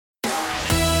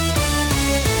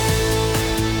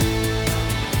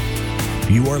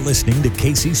You are listening to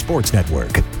KC Sports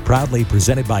Network, proudly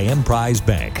presented by Emprise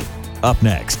Bank. Up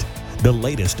next, the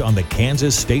latest on the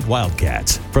Kansas State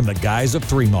Wildcats from the guys of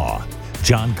Three Maw,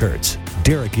 John Kurtz,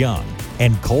 Derek Young,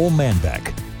 and Cole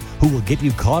Manbeck, who will get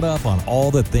you caught up on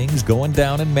all the things going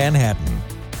down in Manhattan.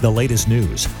 The latest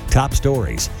news, top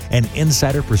stories, and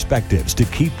insider perspectives to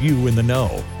keep you in the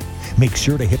know. Make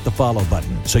sure to hit the follow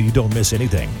button so you don't miss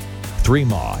anything. Three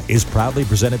Maw is proudly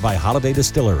presented by Holiday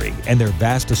Distillery and their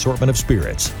vast assortment of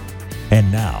spirits.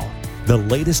 And now, the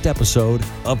latest episode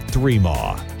of Three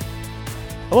Maw.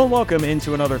 Hello and welcome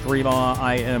into another Three Maw.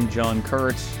 I am John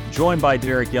Kurtz, joined by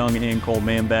Derek Young and Cole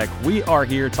Manbeck. We are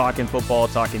here talking football,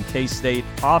 talking K-State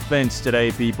offense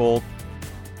today, people.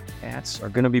 Cats are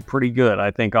going to be pretty good, I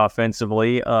think,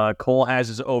 offensively. Cole has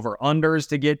his over-unders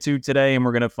to get to today, and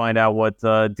we're going to find out what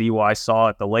DY saw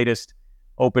at the latest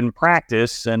open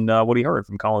practice and what he heard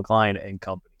from Collin Klein and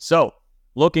company. So,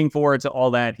 looking forward to all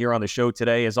that here on the show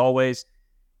today. As always,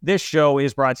 this show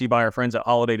is brought to you by our friends at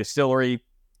Holiday Distillery.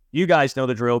 You guys know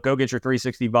the drill. Go get your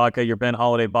 360 vodka, your Ben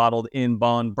Holiday bottled in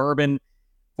bond bourbon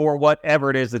for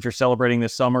whatever it is that you're celebrating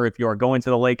this summer. If you are going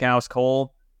to the lake house,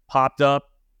 Cole popped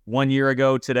up 1 year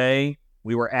ago today.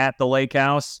 We were at the lake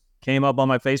house, came up on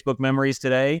my Facebook memories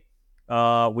today.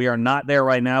 We are not there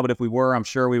right now, but if we were, I'm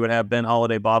sure we would have Ben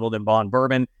Holiday bottled in bond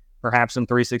bourbon, perhaps some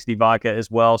 360 vodka as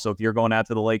well. So if you're going out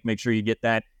to the lake, make sure you get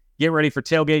that. Get ready for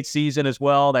tailgate season as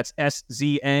well. That's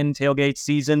SZN, tailgate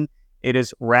season. It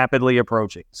is rapidly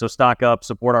approaching. So stock up,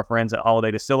 support our friends at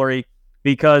Holiday Distillery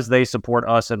because they support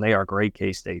us and they are great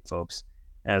K-State folks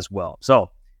as well.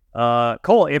 So,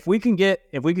 Cole, if we could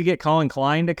get Collin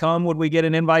Klein to come, would we get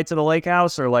an invite to the lake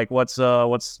house, or like what's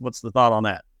the thought on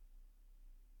that?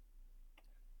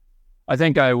 I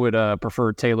think I would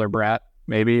prefer Taylor Bratt,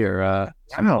 maybe, or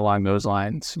something along those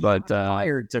lines. But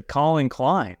hired to Collin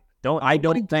Klein. I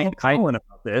don't think Collin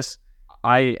about this.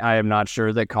 I am not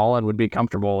sure that Collin would be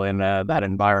comfortable in that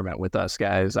environment with us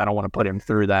guys. I don't want to put him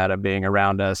through that of being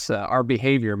around us. Our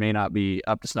behavior may not be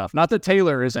up to snuff. Not that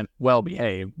Taylor isn't well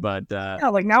behaved, but yeah,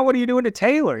 like now what are you doing to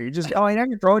Taylor? You just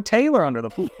you're throwing Taylor under the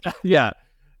pool. yeah.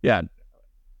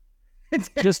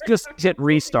 just hit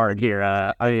restart here.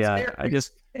 I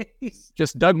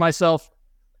just dug myself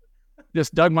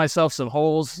some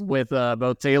holes with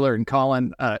both Taylor and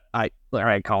Collin. All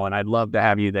right, Collin, I'd love to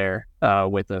have you there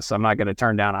with us. I'm not going to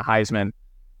turn down a Heisman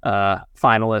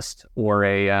finalist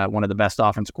or one of the best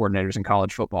offensive coordinators in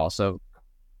college football. So,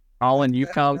 Collin, you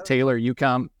come, Taylor, you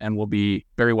come, and we'll be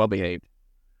very well behaved.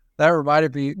 That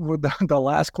reminded me, with the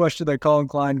last question that Collin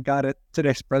Klein got at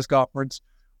today's press conference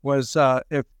was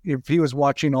if he was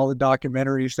watching all the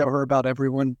documentaries that were about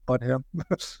everyone but him.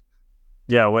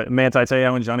 Yeah, Manti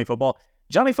Te'o and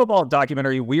Johnny Football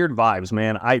documentary, weird vibes,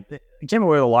 man. I came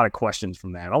away with a lot of questions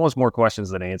from that. Almost more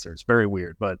questions than answers. Very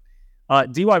weird. But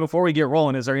DY, before we get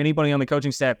rolling, is there anybody on the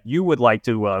coaching staff you would like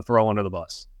to throw under the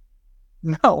bus?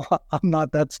 No, I'm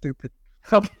not that stupid.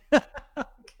 Okay.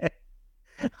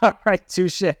 All right,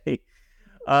 touche.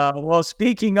 Well,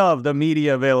 speaking of the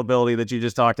media availability that you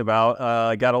just talked about,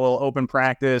 got a little open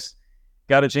practice,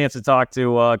 got a chance to talk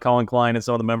to Collin Klein and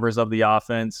some of the members of the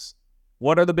offense.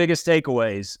 What are the biggest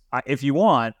takeaways? If you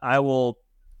want, I will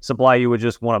supply you with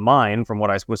just one of mine from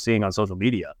what I was seeing on social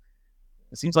media.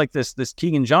 It seems like this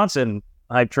Keegan Johnson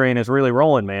hype train is really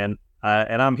rolling, man.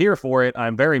 And I'm here for it.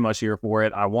 I'm very much here for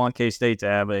it. I want K-State to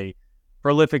have a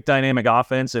prolific, dynamic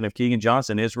offense. And if Keegan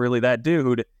Johnson is really that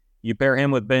dude, you pair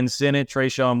him with Ben Sinnott,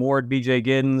 Trayshawn Ward, BJ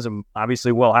Giddens, and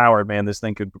obviously Will Howard, man, this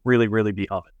thing could really, really be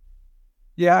humming.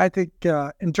 Yeah, I think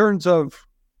in terms of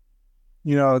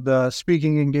the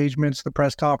speaking engagements, the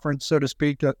press conference, so to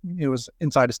speak, it was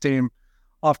inside a stadium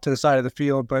off to the side of the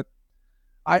field. But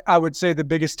I would say the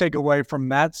biggest takeaway from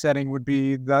that setting would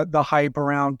be the hype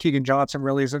around Keegan Johnson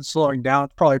really isn't slowing down.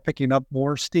 It's probably picking up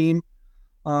more steam.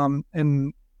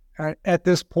 And at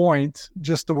this point,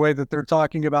 just the way that they're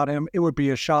talking about him, it would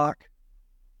be a shock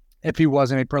if he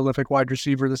wasn't a prolific wide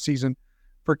receiver this season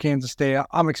for Kansas State.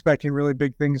 I'm expecting really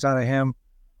big things out of him.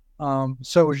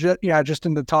 So just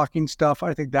in the talking stuff,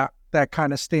 I think that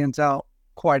kind of stands out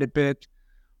quite a bit.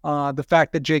 The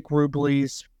fact that Jake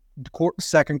Rubley's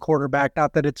second quarterback,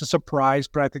 not that it's a surprise,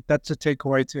 but I think that's a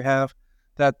takeaway to have,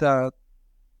 that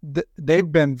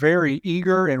they've been very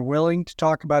eager and willing to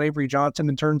talk about Avery Johnson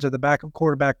in terms of the backup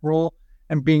quarterback role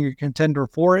and being a contender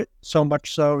for it, so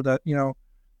much so that,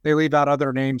 they leave out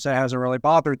other names that hasn't really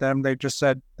bothered them. They just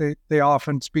said they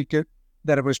often speak it,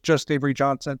 that it was just Avery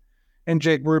Johnson and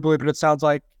Jake Rubley, but it sounds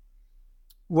like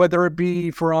whether it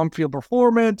be for on-field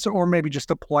performance or maybe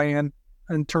just a plan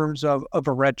in terms of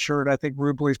a red shirt, I think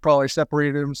Rubley's probably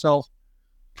separated himself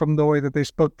from the way that they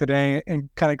spoke today and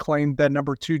kind of claimed that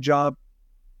number 2 job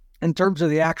In terms of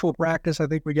the actual practice, I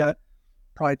think we got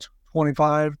probably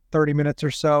 25, 30 minutes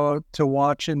or so to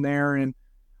watch in there, and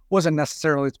wasn't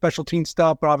necessarily special team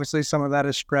stuff, but obviously some of that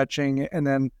is stretching, and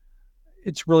then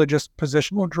it's really just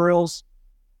positional drills.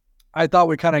 I thought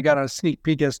we kind of got a sneak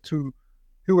peek as to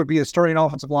who would be the starting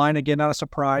offensive line. Again, not a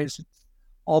surprise. It's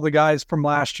all the guys from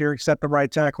last year, except the right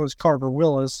tackle is Carver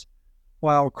Willis,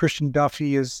 while Christian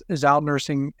Duffy is out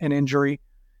nursing an injury.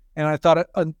 And I thought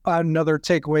another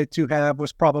takeaway to have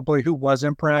was probably who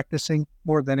wasn't practicing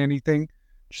more than anything,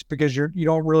 just because you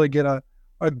don't really get a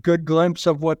good glimpse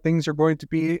of what things are going to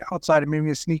be outside of maybe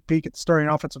a sneak peek at the starting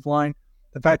offensive line.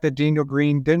 The fact that Daniel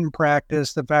Green didn't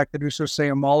practice, the fact that Uso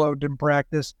Seumalo didn't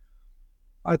practice,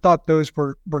 I thought those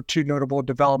were two notable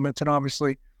developments. And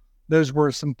obviously, those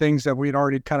were some things that we had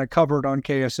already kind of covered on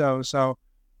KSO. So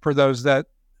for those that,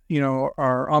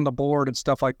 are on the board and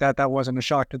stuff like that, that wasn't a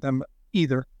shock to them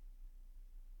either.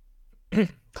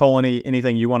 Cole,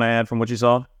 anything you want to add from what you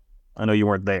saw? I know you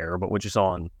weren't there, but what you saw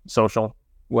on social?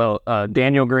 Well,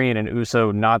 Daniel Green and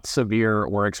Uso, not severe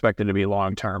or expected to be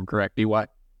long-term, correct, DY?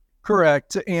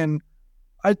 Correct. And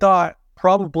I thought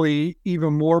probably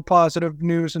even more positive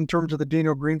news in terms of the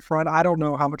Daniel Green front. I don't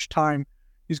know how much time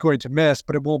he's going to miss,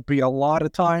 but it won't be a lot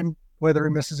of time, whether he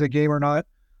misses a game or not.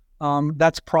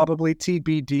 That's probably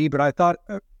TBD, but I thought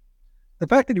the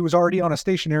fact that he was already on a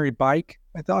stationary bike,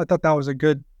 I thought that was a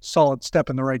good, solid step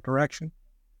in the right direction.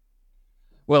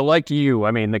 Well, like you,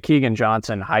 I mean, the Keegan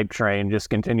Johnson hype train just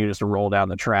continues to roll down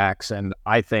the tracks, and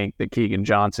I think that Keegan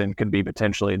Johnson could be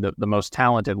potentially the most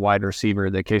talented wide receiver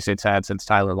that K-State's had since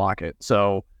Tyler Lockett.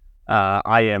 So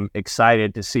I am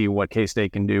excited to see what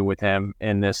K-State can do with him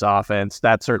in this offense.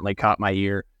 That certainly caught my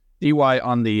ear. DY,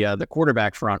 on the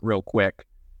quarterback front real quick,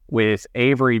 with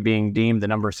Avery being deemed the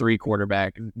number 3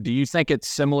 quarterback, do you think it's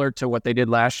similar to what they did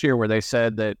last year where they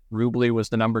said that Rubley was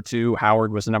the number 2,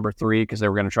 Howard was the number 3 because they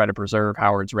were going to try to preserve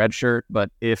Howard's red shirt? But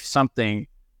if something,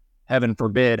 heaven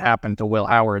forbid, happened to Will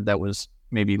Howard that was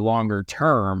maybe longer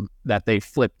term, that they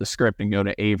flip the script and go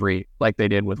to Avery like they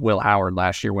did with Will Howard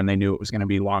last year when they knew it was going to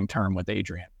be long term with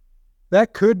Adrian?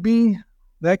 That could be.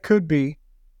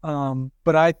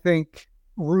 But I think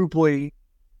Rubley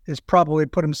has probably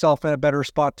put himself in a better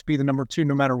spot to be the number 2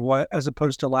 no matter what, as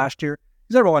opposed to last year.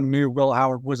 Because everyone knew Will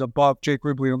Howard was above Jake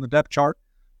Rubley on the depth chart,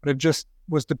 but it just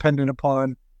was dependent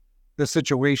upon the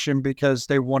situation because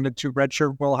they wanted to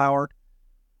redshirt Will Howard.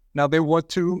 Now they want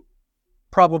to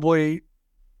probably,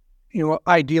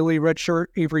 ideally redshirt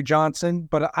Avery Johnson,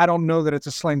 but I don't know that it's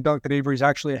a slam dunk that Avery's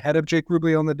actually ahead of Jake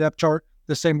Rubley on the depth chart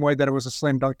the same way that it was a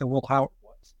slam dunk that Will Howard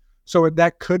was. So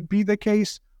that could be the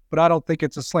case, but I don't think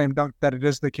it's a slam dunk that it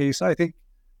is the case. I think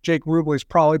Jake Rubley's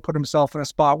probably put himself in a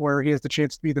spot where he has the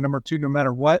chance to be the number 2 no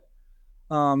matter what.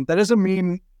 That doesn't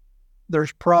mean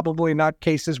there's probably not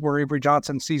cases where Avery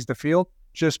Johnson sees the field,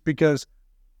 just because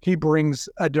he brings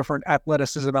a different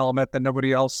athleticism element that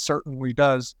nobody else certainly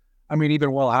does. I mean,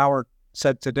 even Will Howard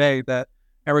said today that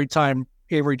every time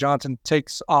Avery Johnson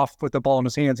takes off with the ball in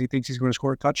his hands, he thinks he's going to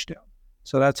score a touchdown.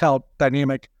 So that's how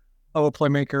dynamic of a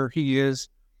playmaker he is.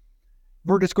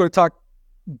 We're just going to talk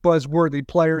buzzworthy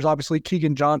players. Obviously,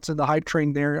 Keegan Johnson, the hype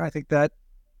train there. I think that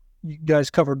you guys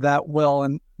covered that well,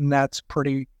 and that's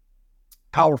pretty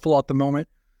powerful at the moment.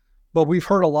 But we've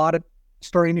heard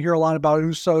starting to hear a lot about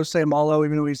Uso Seumalo,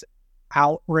 even though he's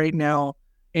out right now,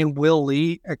 and Will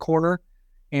Lee at corner.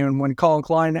 And when Colin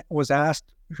Klein was asked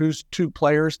who's 2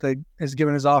 players that has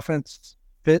given his offense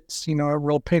fits, a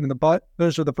real pain in the butt,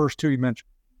 those are the first 2 he mentioned.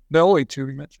 The only 2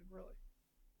 he mentioned, really.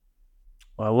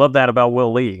 Well, I love that about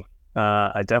Will Lee.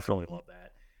 I definitely love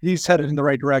that. He's headed in the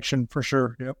right direction for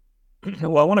sure. Yep.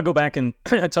 Well, I want to go back and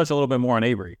touch a little bit more on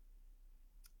Avery.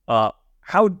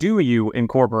 How do you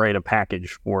incorporate a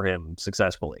package for him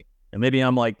successfully? And maybe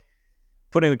I'm like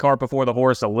putting the cart before the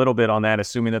horse a little bit on that,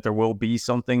 assuming that there will be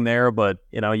something there. But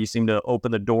you seem to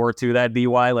open the door to that,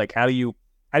 DY. Like, how do you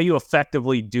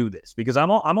effectively do this? Because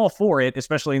I'm all for it,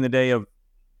 especially in the day of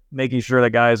making sure that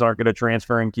guys aren't going to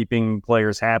transfer and keeping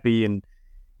players happy. And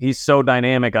he's so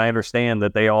dynamic. I understand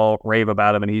that they all rave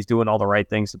about him and he's doing all the right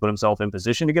things to put himself in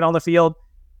position to get on the field.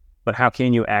 But how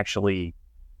can you actually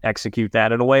execute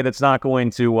that in a way that's not going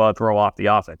to throw off the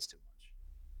offense too much?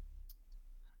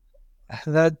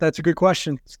 That's a good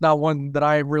question. It's not one that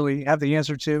I really have the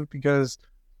answer to, because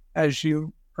as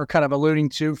you are kind of alluding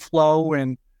to, flow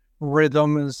and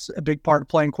rhythm is a big part of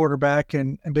playing quarterback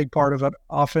and a big part of an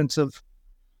offensive,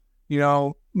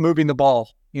 moving the ball,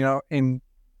 and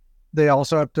they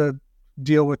also have to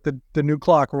deal with the new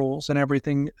clock rules and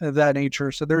everything of that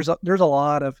nature. So there's a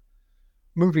lot of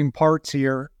moving parts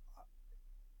here.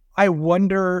 I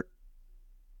wonder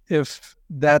if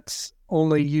that's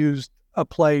only used a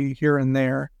play here and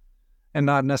there. and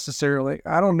not necessarily,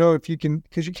 I don't know if you can,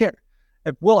 because you can't,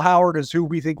 if Will Howard is who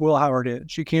we think Will Howard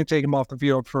is, you can't take him off the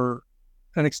field for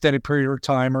an extended period of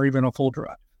time or even a full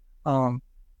drive.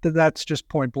 That's just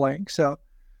point blank. So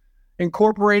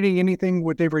incorporating anything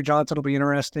with Avery Johnson will be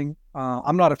interesting.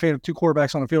 I'm not a fan of two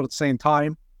quarterbacks on the field at the same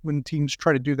time when teams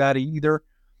try to do that either.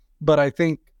 But I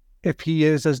think if he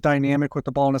is as dynamic with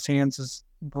the ball in his hands as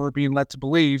we're being led to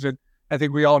believe, and I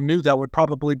think we all knew that would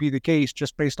probably be the case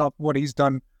just based off what he's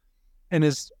done in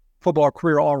his football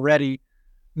career already,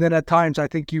 then at times I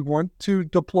think you want to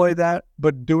deploy that,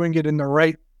 but doing it in the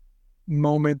right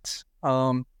moment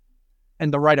and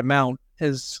the right amount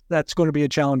that's going to be a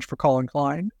challenge for Colin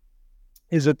Klein.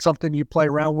 Is it something you play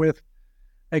around with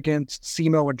against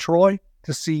SEMO and Troy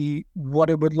to see what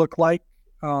it would look like?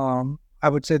 I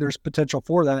would say there's potential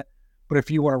for that. But if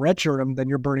you want to redshirt him, then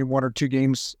you're burning 1 or 2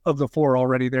 games of the 4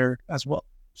 already there as well.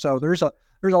 So there's a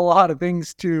lot of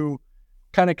things to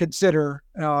kind of consider.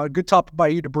 Good topic by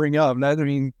you to bring up.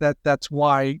 That's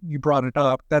why you brought it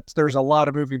up. There's a lot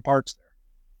of moving parts there.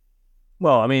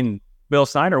 Well, I mean, Bill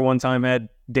Snyder one time had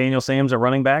Daniel Sams at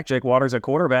running back, Jake Waters at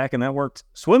quarterback, and that worked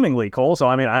swimmingly, Cole. So,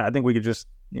 I mean, I think we could just,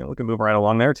 we can move right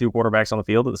along there. 2 quarterbacks on the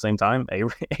field at the same time.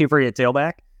 Avery at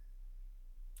tailback.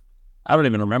 I don't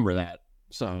even remember that.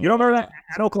 So you don't remember that?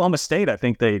 At Oklahoma State, I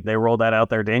think they rolled that out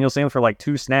there. Daniel Sams for like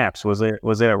 2 snaps was it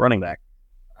at running back.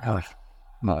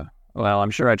 Well,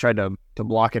 I'm sure I tried to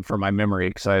block it from my memory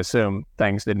because I assume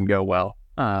things didn't go well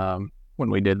when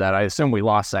we did that. I assume we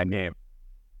lost that game.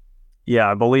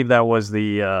 Yeah, I believe that was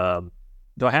the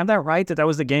do I have that right? That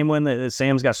was the game when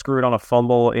Sams got screwed on a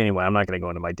fumble? Anyway, I'm not going to go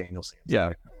into my Daniel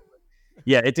Sams.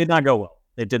 Yeah, it did not go well.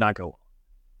 It did not go well.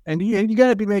 And you got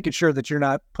to be making sure that you're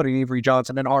not putting Avery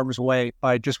Johnson in harm's way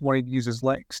by just wanting to use his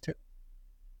legs too.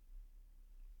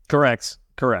 Correct.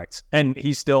 And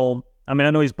he's still, I mean,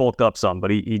 I know he's bulked up some,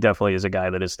 but he definitely is a guy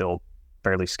that is still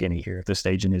fairly skinny here at this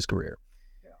stage in his career.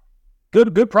 Yeah.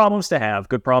 Good problems to have.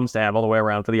 Good problems to have all the way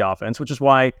around for the offense, which is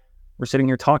why we're sitting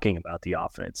here talking about the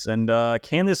offense. And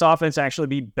can this offense actually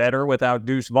be better without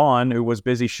Deuce Vaughn, who was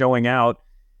busy showing out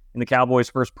in the Cowboys'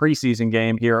 first preseason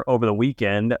game here over the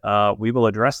weekend? We will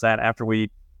address that after we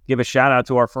give a shout out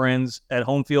to our friends at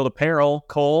Home Field Apparel.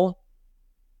 Cole,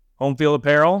 Home Field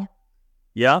Apparel.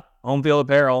 Yeah, Home Field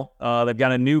Apparel. They've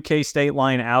got a new K-State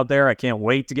line out there. I can't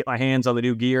wait to get my hands on the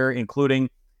new gear, including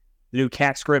the new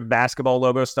Cat Script basketball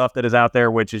logo stuff that is out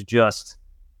there, which is just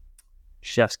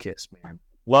chef's kiss, man.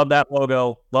 Love that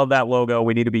logo.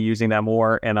 We need to be using that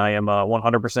more, and I am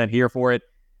 100% here for it.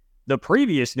 The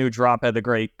previous new drop had the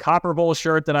great Copper Bowl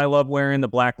shirt that I love wearing, the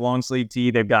black long sleeve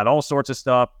tee. They've got all sorts of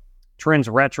stuff. Trends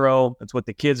retro. That's what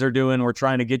the kids are doing. We're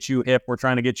trying to get you hip. We're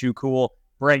trying to get you cool.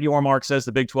 Brett Yormark says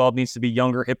the Big 12 needs to be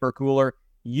younger, hipper, cooler.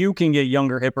 You can get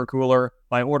younger, hipper, cooler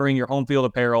by ordering your Home Field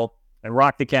Apparel and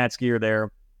rock the Cats gear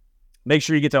there. Make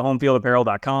sure you get to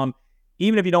homefieldapparel.com.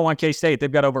 Even if you don't want K-State,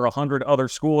 they've got over 100 other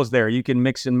schools there. You can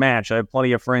mix and match. I have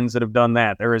plenty of friends that have done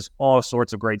that. There is all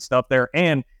sorts of great stuff there.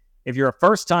 And if you're a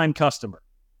first-time customer,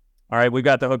 all right, we've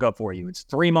got the hookup for you. It's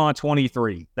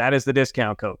 3MA23. That is the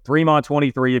discount code.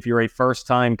 3MA23 if you're a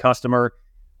first-time customer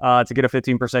to get a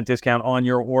 15% discount on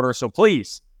your order. So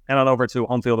please head on over to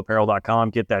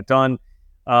homefieldapparel.com. Get that done.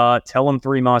 Tell them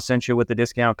 3MA sent you with the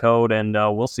discount code, and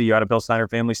we'll see you out at Bill Snyder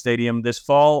Family Stadium this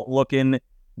fall looking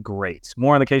great.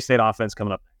 More on the K-State offense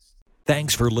coming up next.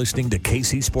 Thanks for listening to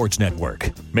KC Sports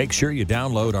Network. Make sure you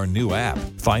download our new app.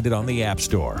 Find it on the App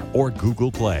Store or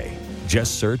Google Play.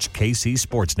 Just search KC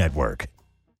Sports Network.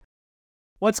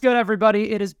 What's good,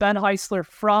 everybody? It is Ben Heisler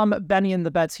from Benny and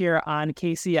the Bets here on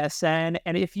KCSN.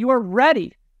 And if you are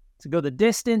ready to go the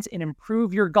distance and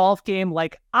improve your golf game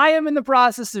like I am in the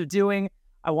process of doing,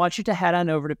 I want you to head on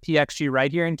over to PXG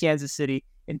right here in Kansas City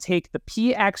and take the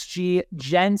PXG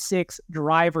Gen 6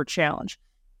 Driver Challenge.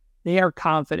 They are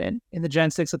confident in the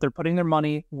Gen 6 that they're putting their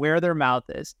money where their mouth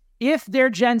is. If their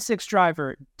Gen 6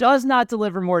 driver does not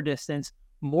deliver more distance,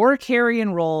 more carry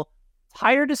and roll,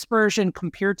 higher dispersion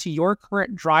compared to your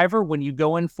current driver when you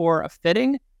go in for a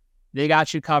fitting, they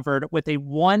got you covered with a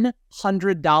 $100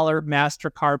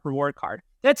 MasterCard reward card.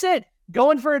 That's it.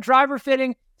 Go in for a driver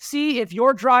fitting, see if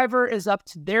your driver is up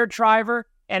to their driver,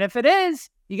 and if it is,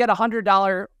 you get a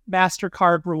 $100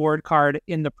 MasterCard reward card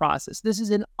in the process. This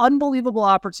is an unbelievable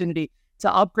opportunity to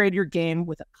upgrade your game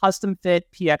with a custom fit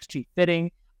PXG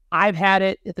fitting. I've had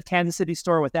it at the Kansas City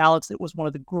store with Alex. It was one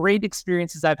of the great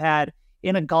experiences I've had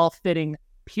in a golf fitting,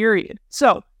 period.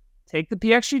 So take the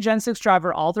PXG Gen 6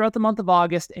 driver all throughout the month of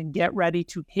August and get ready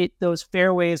to hit those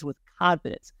fairways with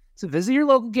confidence. So visit your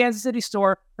local Kansas City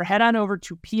store or head on over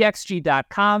to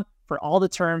pxg.com for all the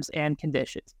terms and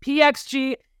conditions.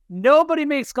 PXG, nobody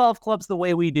makes golf clubs the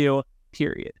way we do,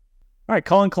 period. All right,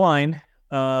 Colin Klein,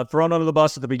 thrown under the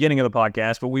bus at the beginning of the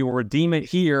podcast, but we will redeem it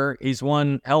here. He's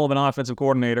one hell of an offensive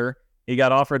coordinator. He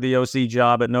got offered the OC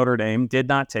job at Notre Dame, did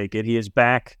not take it. He is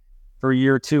back for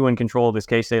year 2 in control of his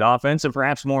K-State offense, and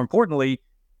perhaps more importantly,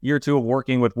 year 2 of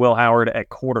working with Will Howard at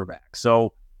quarterback.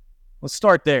 So let's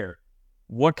start there.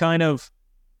 What kind of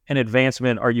an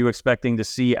advancement are you expecting to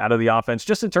see out of the offense,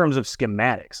 just in terms of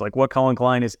schematics, like what Colin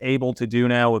Klein is able to do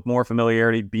now with more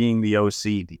familiarity being the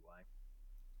OC, DY?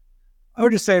 I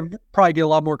would just say probably get a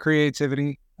lot more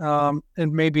creativity. And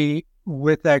maybe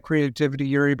with that creativity,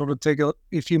 you're able to take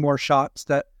a few more shots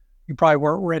that you probably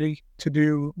weren't ready to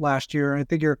do last year. And I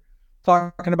think you're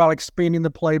talking about expanding the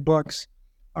playbooks,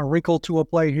 a wrinkle to a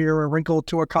play here, a wrinkle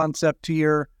to a concept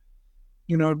here,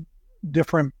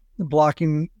 different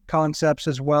blocking concepts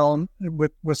as well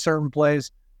with certain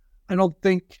plays. I don't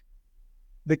think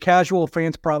the casual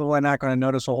fan's probably not going to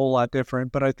notice a whole lot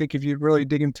different, but I think if you really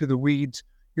dig into the weeds,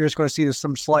 you're just going to see there's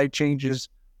some slight changes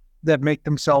that make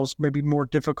themselves maybe more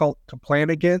difficult to plan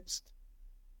against,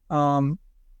 and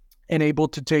able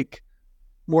to take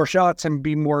more shots and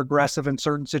be more aggressive in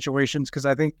certain situations. Because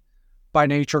I think by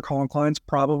nature, Colin Klein's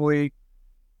probably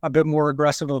a bit more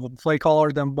aggressive of a play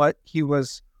caller than what he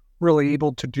was really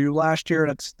able to do last year.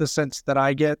 That's the sense that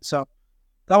I get. So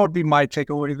that would be my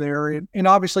takeaway there. And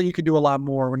obviously you could do a lot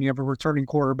more when you have a returning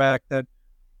quarterback that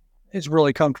is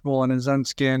really comfortable in his own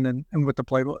skin and with the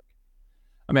playbook.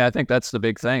 I mean, I think that's the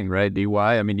big thing, right,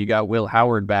 DY? I mean, you got Will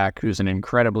Howard back, who's an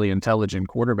incredibly intelligent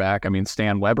quarterback. I mean,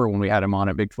 Stan Weber, when we had him on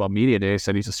at Big 12 Media Day,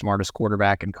 said he's the smartest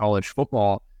quarterback in college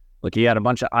football. Look, he had a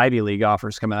bunch of Ivy League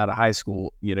offers coming out of high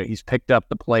school. He's picked up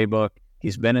the playbook.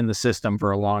 He's been in the system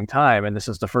for a long time, and this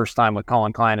is the first time with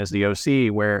Colin Klein as the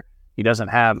OC where he doesn't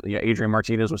have, Adrian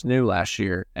Martinez was new last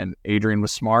year, and Adrian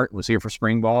was smart, was here for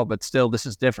spring ball, but still, this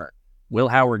is different. Will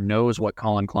Howard knows what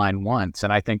Colin Klein wants,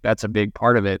 and I think that's a big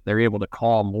part of it. They're able to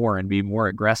call more and be more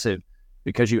aggressive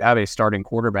because you have a starting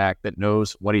quarterback that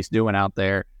knows what he's doing out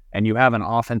there, and you have an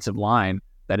offensive line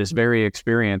that is very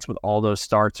experienced with all those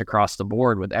starts across the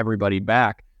board with everybody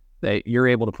back, that you're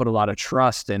able to put a lot of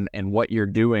trust in what you're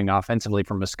doing offensively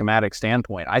from a schematic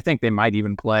standpoint. I think they might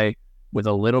even play with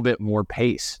a little bit more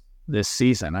pace this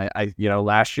season.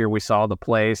 Last year we saw the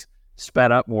plays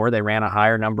sped up more. They ran a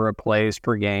higher number of plays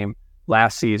per game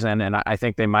last season, and I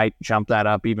think they might jump that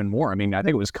up even more. I mean, I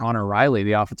think it was Connor Riley,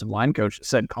 the offensive line coach,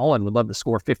 said Colin would love to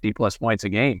score 50-plus points a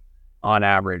game on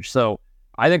average. So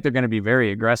I think they're going to be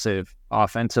very aggressive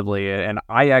offensively, and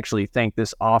I actually think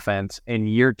this offense in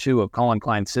year 2 of Colin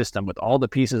Klein's system, with all the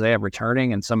pieces they have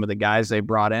returning and some of the guys they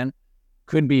brought in,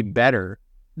 could be better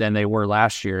than they were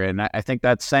last year. And I think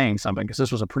that's saying something, because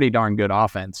this was a pretty darn good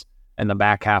offense in the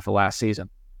back half of last season.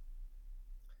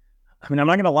 I mean, I'm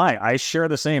not going to lie. I share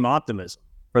the same optimism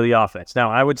for the offense. Now,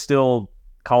 I would still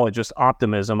call it just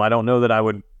optimism. I don't know that I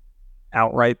would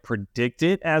outright predict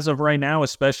it as of right now,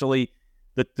 especially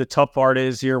the tough part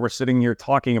is here, we're sitting here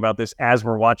talking about this as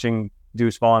we're watching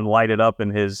Deuce Vaughn light it up in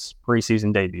his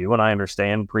preseason debut. And I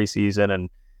understand preseason and,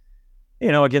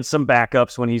 against some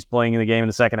backups when he's playing in the game in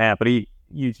the second half. But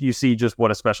you see just what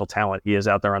a special talent he is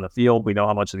out there on the field. We know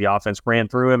how much of the offense ran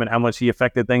through him and how much he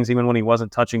affected things even when he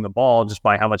wasn't touching the ball, just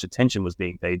by how much attention was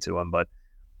being paid to him. But,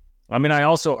 I mean, I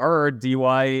also heard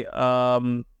DY,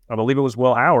 I believe it was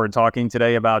Will Howard talking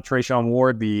today about Treshaun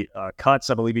Ward, the cuts.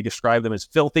 I believe he described them as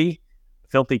filthy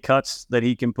cuts that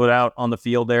he can put out on the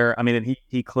field there. I mean, and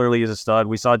he clearly is a stud.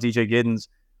 We saw DJ Giddens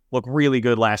look really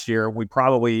good last year. We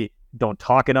probably don't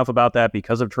talk enough about that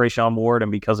because of Treshaun Ward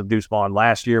and because of Deuce Vaughn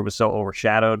last year was so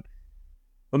overshadowed.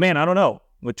 But man, I don't know.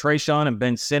 With Treshaun and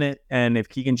Ben Sinnott, and if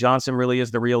Keegan Johnson really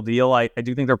is the real deal, I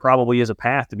do think there probably is a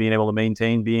path to being able to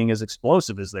maintain being as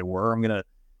explosive as they were. I'm going to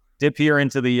dip here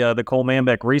into the Cole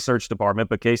Manbeck research department,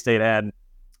 but K-State had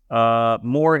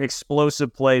more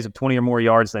explosive plays of 20 or more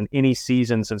yards than any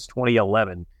season since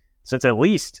 2011, since at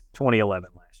least 2011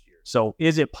 last year. So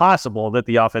is it possible that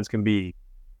the offense can be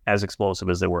as explosive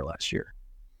as they were last year?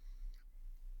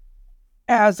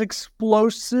 As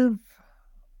explosive,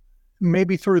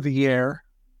 maybe through the air,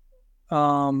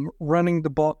 running the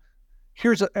ball.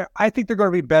 I think they're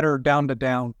going to be better down to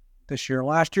down this year.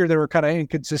 Last year, they were kind of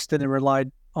inconsistent and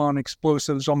relied on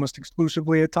explosives almost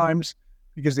exclusively at times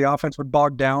because the offense would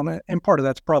bog down. And part of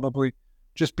that's probably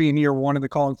just being year 1 in the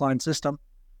Colin Klein system.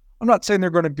 I'm not saying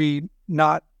they're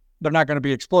not going to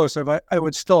be explosive. I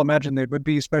would still imagine they would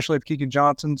be, especially if Keegan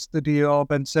Johnson's the deal,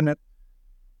 Ben Sinnott.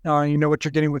 You know what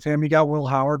you're getting with him. You got Will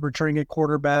Howard returning at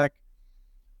quarterback.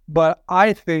 But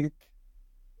I think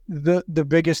the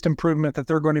biggest improvement that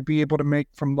they're going to be able to make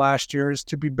from last year is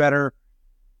to be better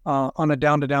on a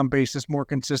down-to-down basis, more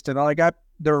consistent.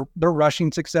 Their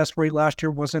rushing success rate last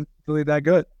year wasn't really that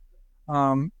good.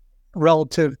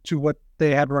 relative to what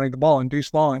they had running the ball in Deuce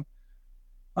Vaughn.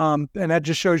 And that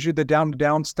just shows you the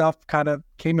down-to-down stuff kind of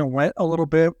came and went a little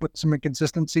bit with some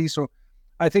inconsistency. So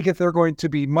I think if they're going to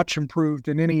be much improved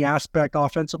in any aspect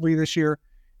offensively this year,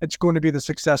 it's going to be the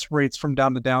success rates from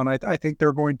down to down. I think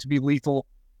they're going to be lethal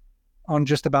on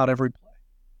just about every play.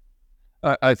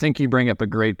 I think you bring up a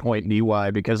great point, DY,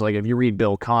 because like if you read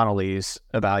Bill Connolly's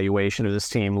evaluation of this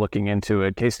team looking into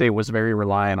it, K-State was very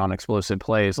reliant on explosive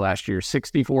plays last year,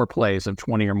 64 plays of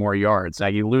 20 or more yards. Now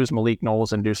you lose Malik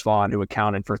Knowles and Deuce Vaughn, who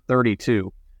accounted for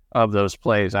 32 of those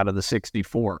plays out of the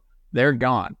 64. They're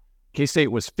gone. K-State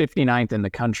was 59th in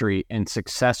the country in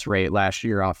success rate last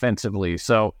year offensively.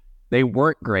 So they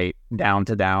weren't great down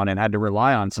to down and had to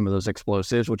rely on some of those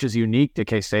explosives, which is unique to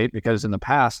K-State because in the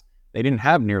past, they didn't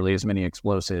have nearly as many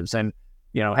explosives. And,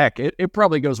 you know, heck, it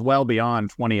probably goes well beyond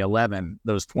 2011,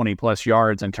 those 20-plus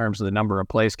yards in terms of the number of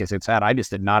plays K-State's had. I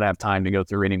just did not have time to go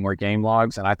through any more game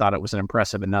logs, and I thought it was an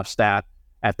impressive enough stat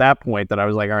at that point that I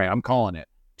was like, all right, I'm calling it.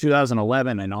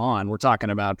 2011 and on, we're talking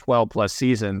about 12-plus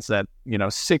seasons that,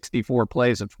 64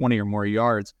 plays of 20 or more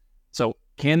yards. So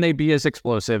can they be as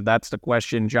explosive? That's the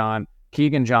question, John.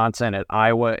 Keegan Johnson at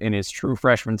Iowa in his true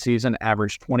freshman season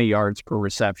averaged 20 yards per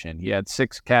reception. He had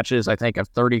 6 catches, I think, of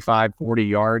 35, 40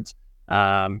 yards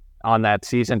on that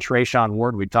season. Treshaun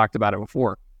Ward, we talked about it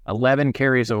before, 11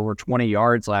 carries over 20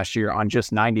 yards last year on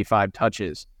just 95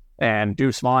 touches. And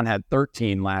Deuce Vaughn had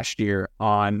 13 last year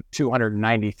on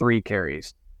 293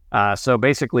 carries. So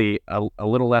basically a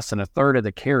little less than a third of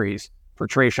the carries for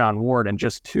Treshaun Ward and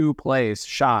just 2 plays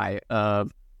shy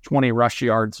of 20 rush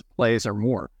yards plays or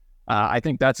more. I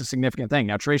think that's a significant thing.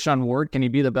 Now, Treshaun Ward, can he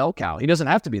be the bell cow? He doesn't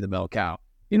have to be the bell cow.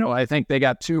 I think they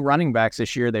got 2 running backs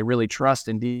this year they really trust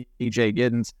in DJ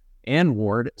Giddens and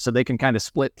Ward, so they can kind of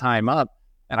split time up.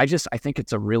 And I think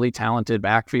it's a really talented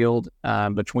backfield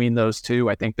between those two.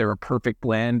 I think they're a perfect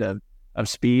blend of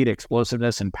speed,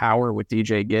 explosiveness, and power with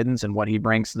DJ Giddens and what he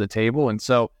brings to the table. And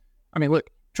so, I mean, look,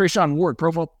 Treshaun Ward,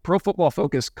 Pro Football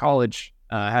Focus College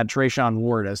had Treshaun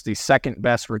Ward as the second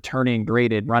best returning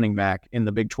graded running back in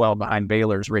the Big 12 behind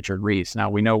Baylor's Richard Reese. Now,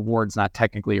 we know Ward's not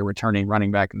technically a returning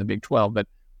running back in the Big 12, but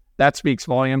that speaks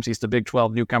volumes. He's the Big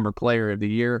 12 Newcomer Player of the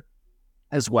Year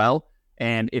as well.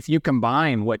 And if you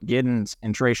combine what Giddens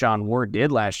and Treshaun Ward did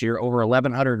last year, over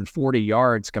 1,140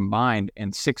 yards combined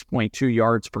and 6.2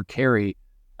 yards per carry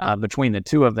between the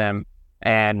two of them.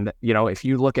 And, if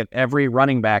you look at every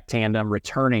running back tandem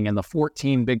returning in the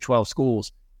 14 Big 12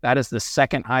 schools, that is the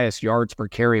second highest yards per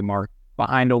carry mark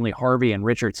behind only Harvey and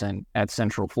Richardson at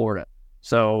Central Florida.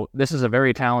 So this is a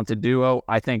very talented duo.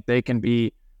 I think they can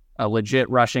be a legit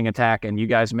rushing attack. And you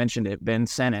guys mentioned it, Ben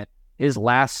Sennett, his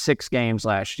last 6 games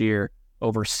last year,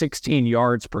 over 16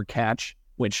 yards per catch,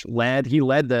 which led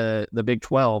the Big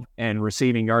 12 in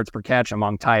receiving yards per catch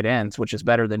among tight ends, which is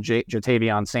better than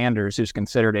Jatavion Sanders, who's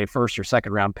considered a first or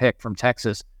second round pick from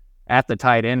Texas at the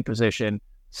tight end position.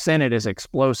 Sennett is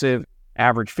explosive,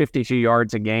 averaged 52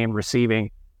 yards a game receiving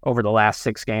over the last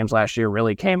 6 games last year,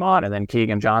 really came on. And then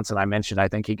Keegan Johnson, I mentioned, I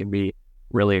think he can be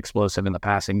really explosive in the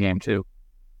passing game too.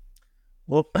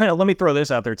 Well, let me throw this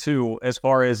out there too, as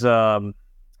far as the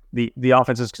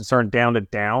offense is concerned down to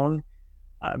down,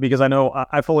 because I know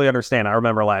I fully understand. I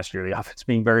remember last year the offense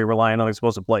being very reliant on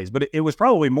explosive plays, but it was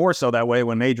probably more so that way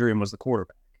when Adrian was the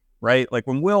quarterback, right? Like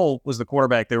when Will was the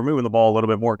quarterback, they were moving the ball a little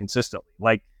bit more consistently.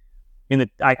 Like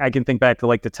I can think back to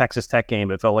like the Texas Tech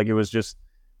game. It felt like it was just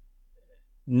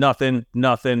nothing.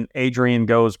 Adrian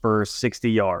goes for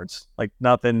 60 yards, like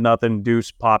nothing.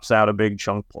 Deuce pops out a big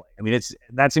chunk play. I mean,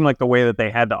 that seemed like the way that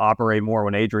they had to operate more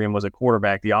when Adrian was a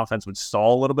quarterback. The offense would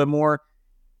stall a little bit more.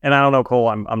 And I don't know, Cole,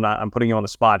 I'm putting you on the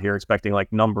spot here, expecting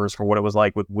like numbers for what it was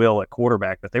like with Will at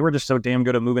quarterback, but they were just so damn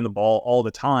good at moving the ball all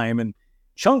the time and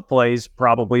chunk plays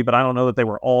probably, but I don't know that they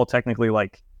were all technically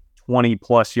like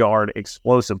 20-plus yard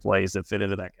explosive plays that fit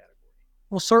into that category.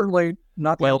 Well, certainly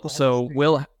not. Well, so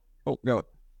Will, go.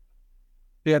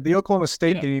 Yeah, the Oklahoma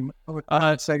State game,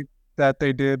 I would say that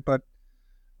they did, but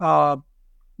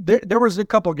there was a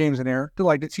couple of games in there,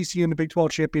 like the TCU in the Big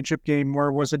 12 championship game, where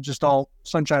it wasn't just all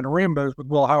sunshine and rainbows with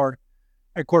Will Howard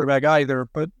at quarterback either.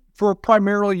 But for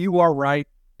primarily, you are right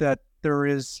that there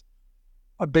is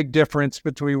a big difference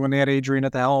between when they had Adrian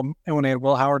at the helm and when they had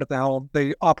Will Howard at the helm.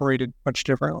 They operated much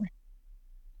differently.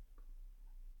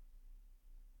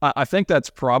 I think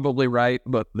that's probably right,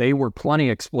 but they were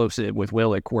plenty explosive with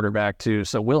Will at quarterback too.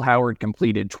 So Will Howard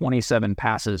completed 27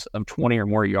 passes of 20 or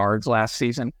more yards last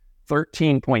season.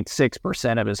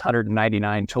 13.6% of his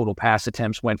 199 total pass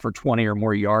attempts went for 20 or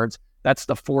more yards. That's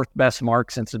the 4th best mark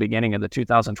since the beginning of the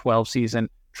 2012 season.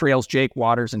 Trails Jake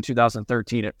Waters in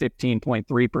 2013 at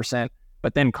 15.3%.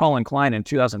 But then Colin Klein in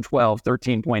 2012,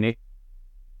 13.8%,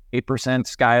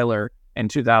 Skyler in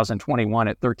 2021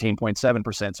 at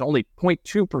 13.7%. So only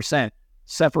 0.2%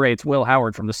 separates Will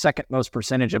Howard from the second most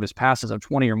percentage of his passes of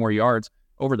 20 or more yards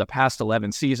over the past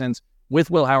 11 seasons. With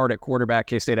Will Howard at quarterback,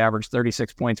 K-State averaged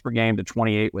 36 points per game to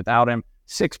 28 without him,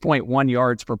 6.1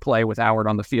 yards per play with Howard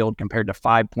on the field compared to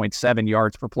 5.7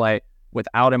 yards per play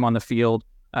without him on the field.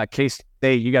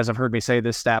 K-State, you guys have heard me say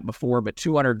this stat before, but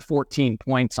 214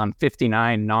 points on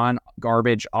 59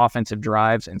 non-garbage offensive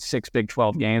drives in 6 Big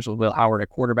 12 games with Will Howard at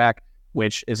quarterback,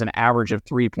 which is an average of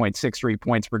 3.63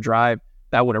 points per drive.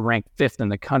 That would have ranked 5th in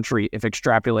the country if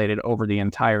extrapolated over the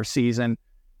entire season.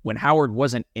 When Howard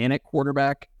wasn't in at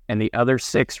quarterback and the other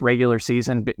 6 regular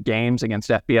season games against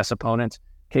FBS opponents,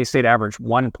 K-State averaged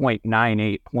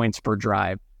 1.98 points per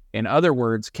drive. In other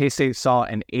words, K-State saw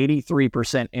an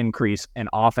 83% increase in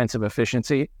offensive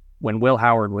efficiency when Will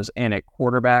Howard was in at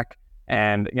quarterback.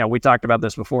 And, we talked about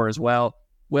this before as well.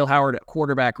 Will Howard at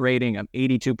quarterback rating of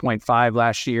 82.5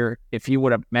 last year. If he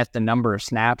would have met the number of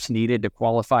snaps needed to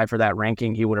qualify for that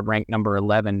ranking, he would have ranked number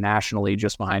 11 nationally,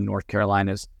 just behind North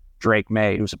Carolina's Drake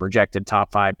May, who's a projected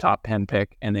top 5, top 10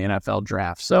 pick in the NFL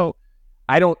draft. So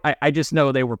I just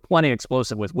know they were plenty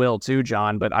explosive with Will too,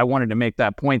 John, but I wanted to make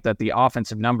that point that the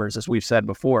offensive numbers, as we've said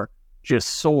before, just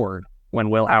soared when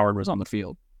Will Howard was on the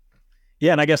field.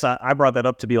 Yeah, and I guess I brought that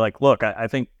up to be like, look, I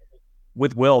think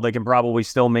with Will, they can probably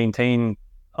still maintain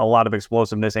a lot of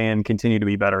explosiveness and continue to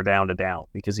be better down to down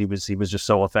because he was just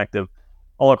so effective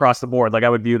all across the board. Like, I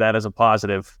would view that as a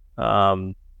positive,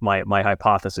 my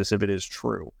hypothesis, if it is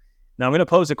true. Now, I'm going to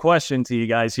pose a question to you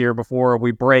guys here before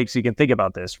we break so you can think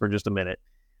about this for just a minute.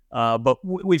 But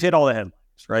we've hit all the headlines,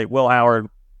 right? Will Howard,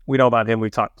 we know about him.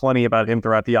 We've talked plenty about him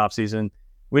throughout the offseason.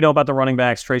 We know about the running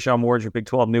backs. Trayshawn Ward, your Big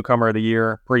 12 Newcomer of the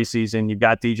Year preseason. You've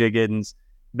got DJ Giddens,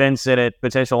 Ben Sinnott,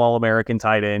 potential All-American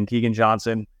tight end, Keegan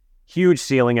Johnson, huge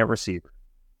ceiling at receiver.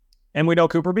 And we know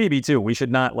Cooper Beebe, too. We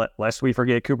should not lest we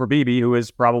forget Cooper Beebe, who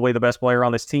is probably the best player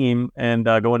on this team and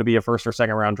going to be a first or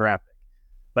second round draft pick.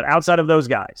 But outside of those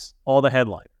guys, all the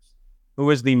headliners,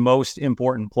 who is the most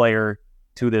important player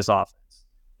to this offense?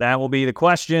 That will be the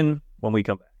question when we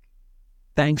come back.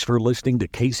 Thanks for listening to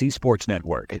KC Sports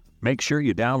Network. Make sure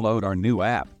you download our new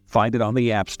app. Find it on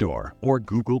the App Store or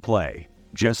Google Play.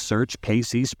 Just search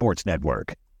KC Sports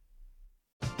Network.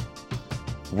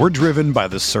 We're driven by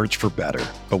the search for better.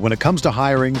 But when it comes to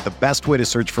hiring, the best way to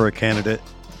search for a candidate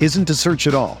isn't to search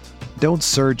at all. Don't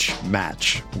search,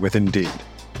 match with Indeed.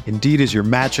 Indeed is your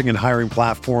matching and hiring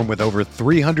platform with over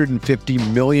 350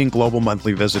 million global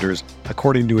monthly visitors,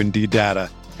 according to Indeed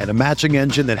data, and a matching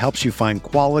engine that helps you find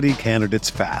quality candidates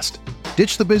fast.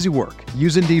 Ditch the busy work.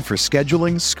 Use Indeed for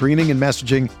scheduling, screening, and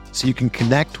messaging so you can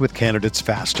connect with candidates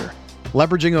faster.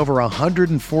 Leveraging over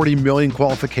 140 million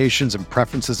qualifications and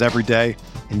preferences every day,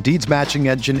 Indeed's matching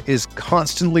engine is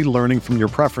constantly learning from your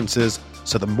preferences,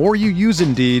 so the more you use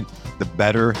Indeed, the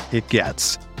better it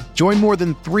gets. Join more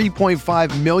than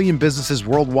 3.5 million businesses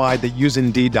worldwide that use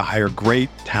Indeed to hire great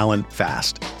talent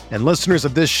fast. And listeners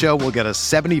of this show will get a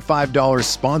 $75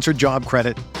 sponsored job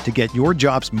credit to get your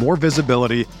jobs more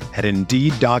visibility at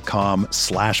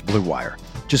Indeed.com/Blue Wire.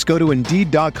 Just go to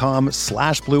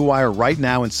Indeed.com/Blue Wire right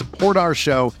now and support our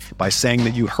show by saying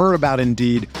that you heard about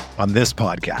Indeed on this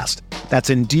podcast. That's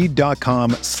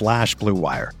Indeed.com/Blue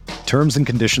Wire. Terms and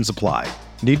conditions apply.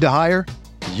 Need to hire?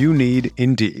 You need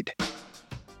Indeed.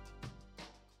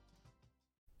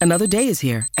 Another day is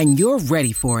here, and you're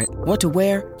ready for it. What to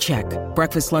wear? Check.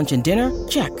 Breakfast, lunch, and dinner?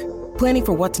 Check. Planning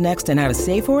for what's next and how to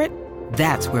save for it?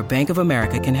 That's where Bank of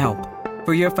America can help.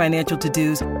 For your financial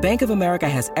to-dos, Bank of America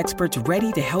has experts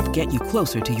ready to help get you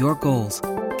closer to your goals.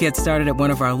 Get started at one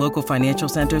of our local financial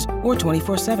centers or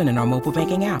 24/7 in our mobile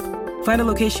banking app. Find a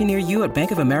location near you at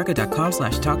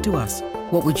bankofamerica.com/talktous.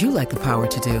 What would you like the power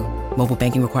to do? Mobile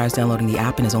banking requires downloading the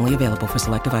app and is only available for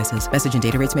select devices. Message and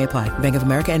data rates may apply. Bank of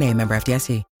America NA, member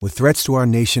FDIC. With threats to our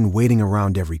nation waiting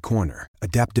around every corner,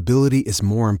 adaptability is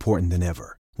more important than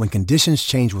ever. When conditions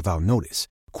change without notice,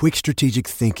 quick strategic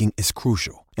thinking is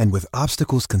crucial. And with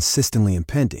obstacles consistently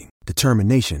impending,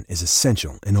 determination is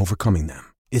essential in overcoming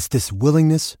them. It's this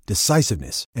willingness,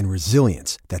 decisiveness, and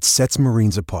resilience that sets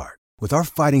Marines apart. With our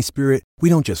fighting spirit, we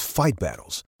don't just fight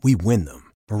battles, we win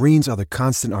them. Marines are the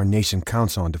constant our nation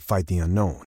counts on to fight the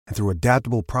unknown. And through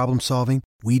adaptable problem solving,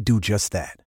 we do just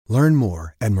that. Learn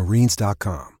more at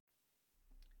Marines.com.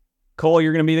 Cole,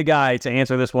 you're going to be the guy to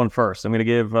answer this one first. I'm going to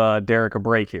give Derek a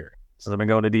break here, since I've been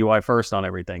going to DY first on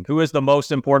everything. Who is the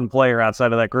most important player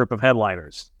outside of that group of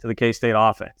headliners to the K-State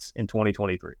offense in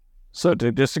 2023? So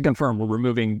just to confirm, we're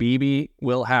removing Beebe,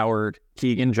 Will Howard,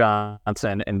 Keegan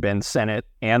Johnson, and Ben Sinnott,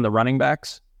 and the running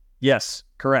backs? Yes,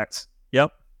 correct.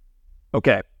 Yep.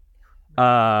 Okay.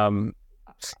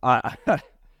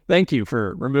 Thank you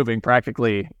for removing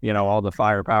practically, all the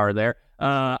firepower there.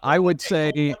 I would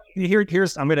say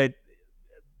here's I'm gonna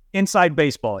inside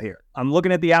baseball here. I'm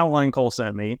looking at the outline Cole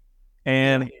sent me,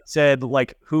 and it said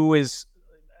like who is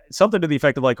something to the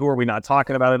effect of like who are we not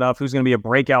talking about enough? Who's going to be a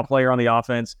breakout player on the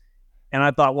offense? And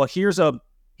I thought, well, here's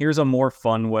a more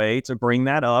fun way to bring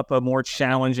that up, a more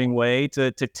challenging way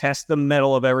to test the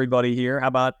mettle of everybody here. How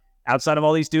about outside of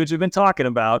all these dudes we've been talking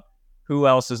about, who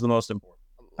else is the most important?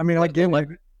 I mean, I get like.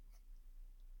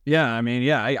 Yeah,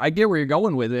 I get where you're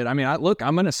going with it. I mean, I'm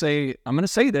going to say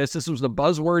this. This was the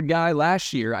buzzword guy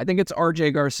last year. I think it's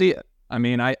RJ Garcia. I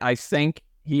mean, I think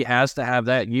he has to have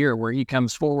that year where he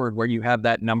comes forward, where you have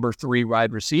that number 3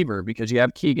 wide receiver, because you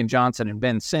have Keegan Johnson and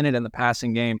Ben Sinnott in the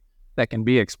passing game that can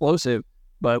be explosive,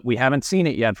 but we haven't seen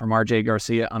it yet from RJ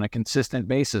Garcia on a consistent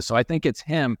basis. So I think it's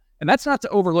him. And that's not to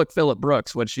overlook Phillip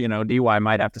Brooks, which, DY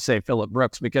might have to say Phillip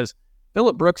Brooks, because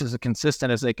Phillip Brooks is as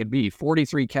consistent as they could be.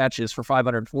 43 catches for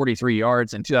 543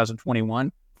 yards in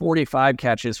 2021, 45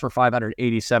 catches for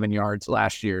 587 yards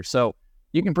last year. So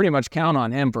you can pretty much count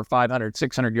on him for 500,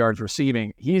 600 yards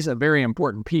receiving. He's a very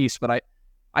important piece, but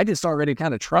I just already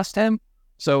kind of trust him.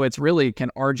 So it's really, can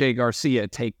RJ Garcia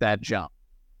take that jump?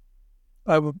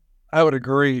 I would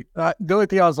agree. The only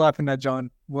thing I was laughing at,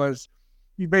 John, was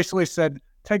you basically said,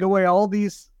 take away all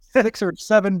these 6 or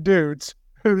 7 dudes.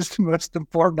 Who's the most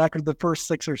important after the first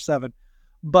 6 or 7?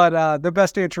 But the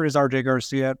best answer is RJ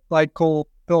Garcia. Like Cole,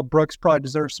 Phillip Brooks probably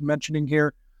deserves some mentioning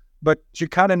here, but you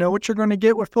kind of know what you're going to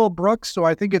get with Phillip Brooks. So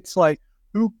I think it's like,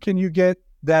 who can you get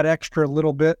that extra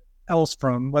little bit else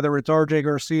from? Whether it's RJ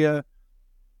Garcia,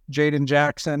 Jaden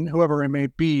Jackson, whoever it may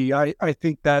be. I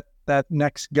think that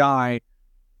next guy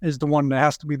is the one that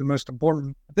has to be the most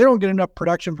important. If they don't get enough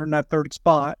production from that third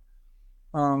spot,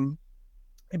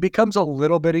 it becomes a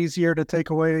little bit easier to take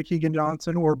away Keegan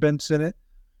Johnson or Ben Sinnott.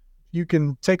 You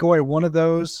can take away one of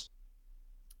those,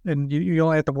 and you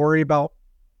only have to worry about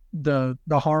the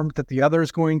harm that the other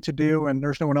is going to do, and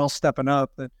there's no one else stepping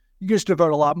up. That you just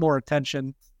devote a lot more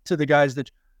attention to the guys that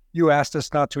you asked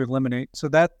us not to eliminate. So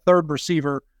that third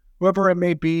receiver, whoever it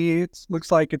may be, it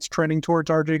looks like it's trending towards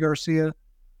RJ Garcia.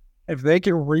 If they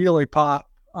can really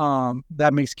pop,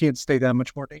 that makes Kansas State that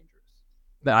much more dangerous.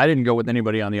 I didn't go with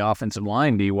anybody on the offensive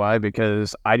line, DY,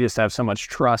 because I just have so much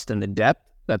trust in the depth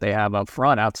that they have up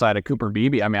front outside of Cooper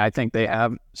Beebe. I mean, I think they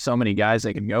have so many guys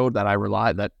they can go that I have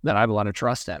a lot of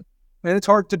trust in. And it's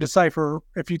hard to decipher.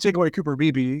 If you take away Cooper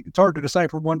Beebe, it's hard to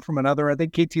decipher one from another. I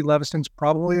think KT Leviston's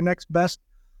probably the next best.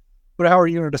 But how are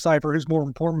you going to decipher who's more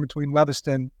important between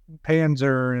Leviston,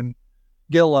 Panzer, and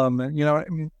Gillum?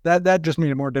 And, that just made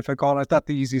it more difficult. I thought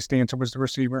the easiest answer was the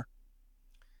receiver.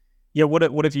 Yeah,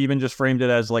 what if you even just framed it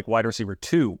as like wide receiver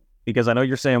 2? Because I know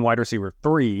you're saying wide receiver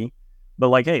 3, but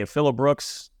like, hey, if Phillip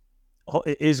Brooks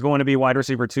is going to be wide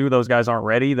receiver 2, those guys aren't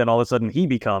ready, then all of a sudden he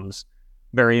becomes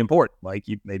very important. Like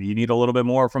maybe you need a little bit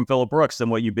more from Phillip Brooks than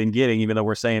what you've been getting, even though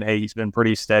we're saying, hey, he's been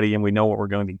pretty steady and we know what we're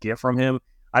going to get from him.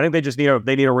 I think they just need a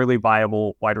really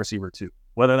viable wide receiver 2,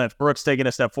 whether that's Brooks taking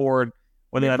a step forward,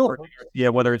 whether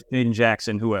it's Jaden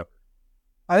Jackson, whoever.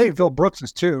 I think Phil Brooks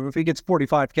is too. If he gets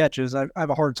 45 catches, I have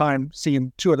a hard time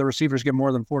seeing 2 other receivers get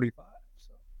more than 45.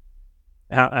 So.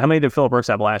 How many did Phillip Brooks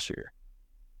have last year?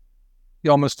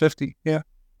 Almost 50, yeah.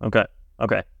 Okay.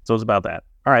 So it's about that.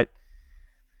 All right.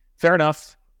 Fair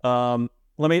enough. Let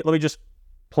me just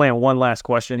plant one last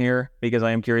question here, because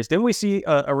I am curious. Didn't we see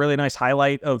a really nice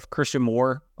highlight of Christian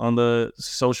Moore on the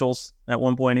socials at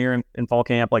one point here in fall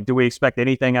camp? Like, do we expect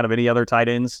anything out of any other tight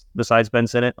ends besides Ben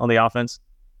Sinnott on the offense?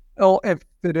 Oh, if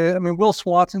it is, Will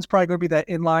Swanson's probably going to be that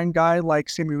inline guy like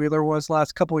Sammy Wheeler was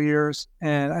last couple of years.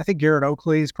 And I think Garrett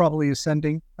Oakley is probably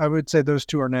ascending. I would say those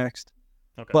 2 are next.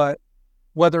 Okay. But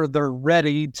whether they're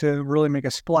ready to really make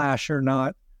a splash or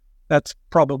not, that's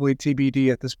probably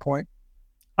TBD at this point.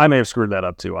 I may have screwed that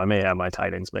up too. I may have my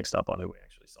tight ends mixed up on who we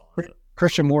actually saw.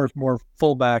 Christian Moore is more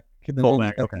fullback.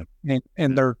 Okay.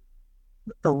 And they're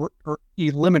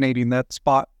eliminating that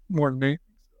spot more than me.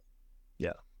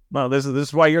 Yeah. Well, this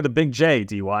is why you're the big J,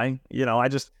 DY. I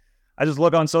just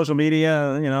look on social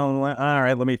media, all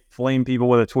right, let me flame people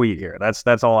with a tweet here.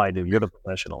 That's all I do. You're the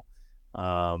professional.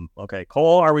 Okay.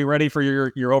 Cole, are we ready for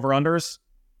your over-unders?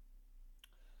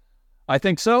 I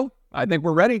think so. I think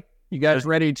we're ready. You guys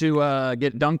ready to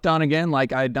get dunked on again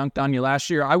like I dunked on you last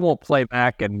year? I won't play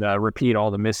back and repeat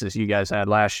all the misses you guys had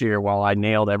last year while I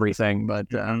nailed everything, but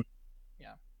yeah.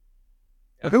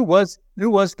 Who was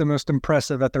the most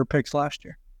impressive at their picks last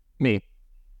year? Me.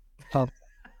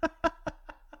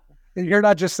 You're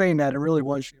not just saying that. It really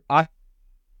was you.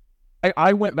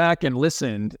 I went back and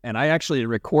listened, and I actually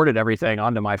recorded everything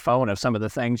onto my phone of some of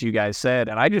the things you guys said.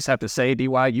 And I just have to say,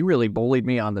 DY, you really bullied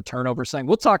me on the turnover thing.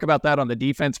 We'll talk about that on the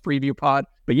defense preview pod,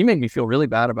 but you made me feel really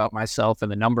bad about myself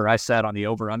and the number I said on the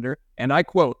over-under. And I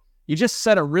quote, you just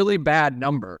set a really bad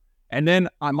number. And then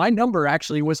my number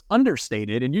actually was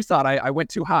understated, and you thought I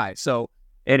went too high. So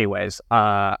anyways,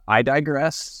 I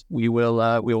digress. We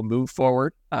will move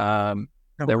forward.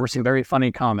 There were some very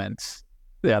funny comments.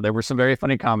 Yeah, there were some very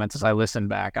funny comments as I listened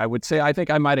back. I would say I think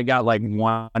I might have got like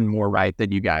one more right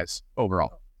than you guys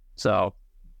overall. So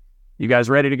you guys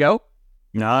ready to go?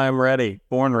 No, I'm ready.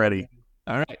 Born ready.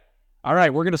 All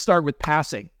right. We're going to start with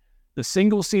passing. The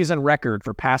single season record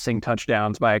for passing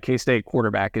touchdowns by a K-State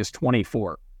quarterback is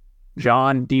 24.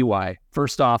 John, DY,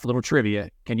 first off, a little trivia.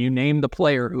 Can you name the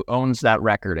player who owns that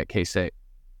record at K-State?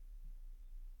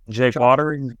 Jake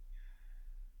Waters.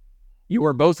 You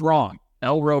are both wrong.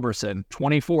 L. Roberson,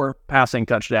 24 passing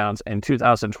touchdowns in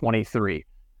 2023.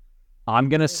 I'm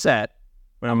going to set...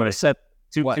 I'm going to set...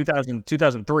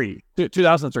 2003.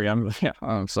 2003.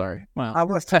 I'm sorry. Well, I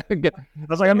was like,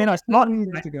 I mean,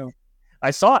 I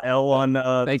saw L on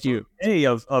thank you. May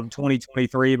of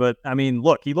 2023, but I mean,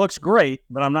 look, he looks great,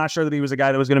 but I'm not sure that he was a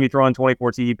guy that was going to be throwing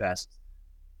 24 TD passes.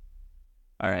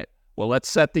 All right. Well, let's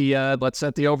set the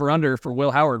over under for Will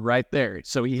Howard right there.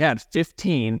 So he had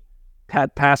 15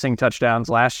 passing touchdowns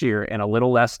last year in a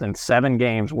little less than 7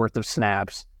 games worth of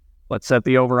snaps. Let's set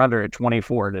the over under at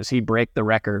 24. Does he break the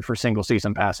record for single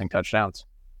season passing touchdowns?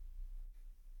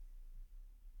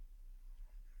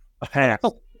 Pass.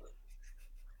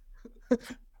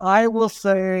 I will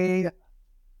say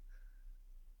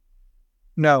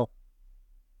no.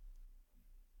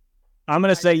 I'm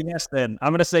going to say yes then.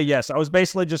 I'm going to say yes. I was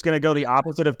basically just going to go the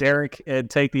opposite of Derek and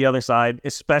take the other side,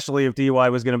 especially if DY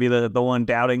was going to be the one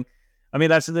doubting. I mean,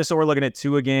 that's this. So we're looking at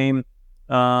 2 a game.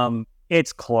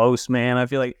 It's close, man. I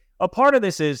feel like a part of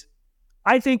this is,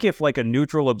 I think if like a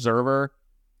neutral observer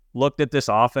looked at this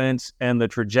offense and the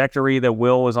trajectory that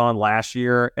Will was on last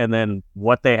year, and then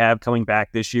what they have coming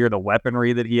back this year, the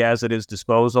weaponry that he has at his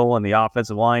disposal and the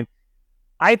offensive line,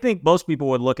 I think most people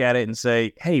would look at it and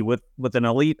say, hey, with an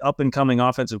elite up-and-coming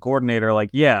offensive coordinator, like,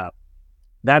 yeah,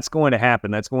 that's going to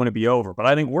happen. That's going to be over. But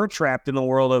I think we're trapped in the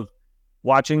world of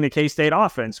watching the K-State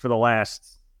offense for the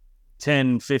last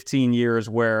 10, 15 years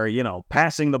where,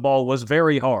 passing the ball was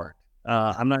very hard.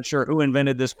 I'm not sure who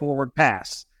invented this forward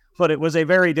pass, but it was a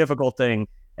very difficult thing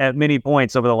at many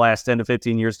points over the last 10 to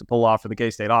 15 years to pull off for the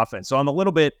K-State offense. So I'm a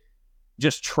little bit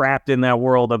just trapped in that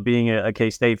world of being a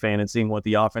K-State fan and seeing what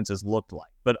the offense has looked like.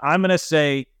 But I'm going to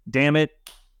say, damn it,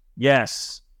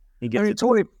 yes. He gets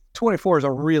 24 is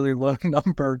a really low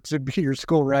number to be your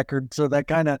school record. So that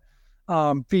kind of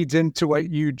feeds into what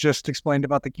you just explained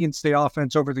about the Keene State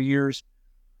offense over the years.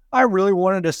 I really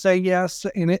wanted to say yes,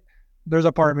 and there's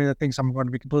a part of me that thinks I'm going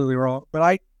to be completely wrong, but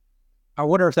I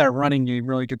wonder if that running game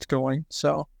really gets going.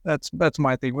 So that's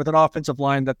my thing. With an offensive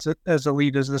line that's as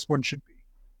elite as this one should be.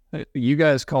 You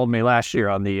guys called me last year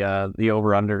on the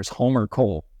over-unders Homer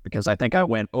Cole, because I think I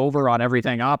went over on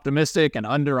everything optimistic and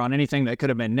under on anything that could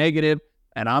have been negative.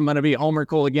 And I'm going to be Homer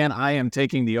Cole again. I am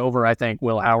taking the over. I think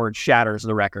Will Howard shatters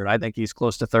the record. I think he's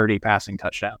close to 30 passing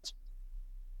touchdowns.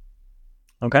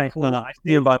 Okay. Well, I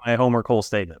stand by my Homer Cole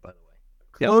statement, by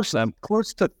the way.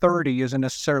 Close to 30 isn't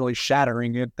necessarily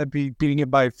shattering it. That'd be beating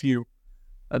it by a few.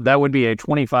 That would be a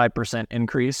 25%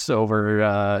 increase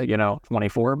over,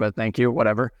 24, but thank you,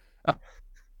 whatever.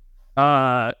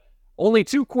 Only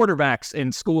 2 quarterbacks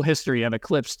in school history have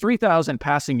eclipsed 3,000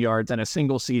 passing yards in a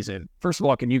single season. First of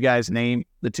all, can you guys name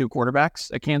the 2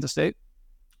 quarterbacks at Kansas State?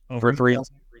 Over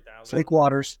 3,000. Jake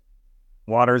Waters.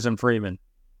 Waters and Freeman.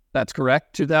 That's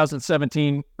correct.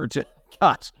 2017,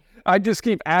 gosh, I just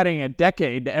keep adding a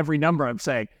decade to every number I'm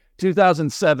saying.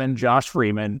 2007, Josh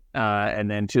Freeman, and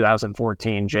then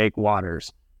 2014, Jake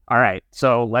Waters. All right,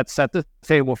 so let's set the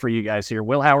table for you guys here.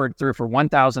 Will Howard threw for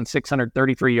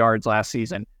 1,633 yards last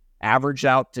season, averaged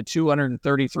out to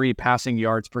 233 passing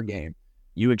yards per game.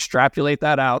 You extrapolate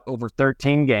that out over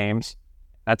 13 games.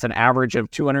 That's an average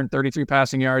of 233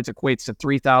 passing yards, equates to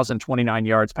 3,029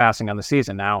 yards passing on the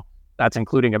season. Now, that's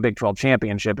including a Big 12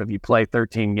 championship if you play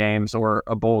 13 games or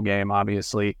a bowl game,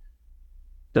 obviously.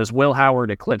 Does Will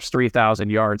Howard eclipse 3,000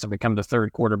 yards and become the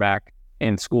 3rd quarterback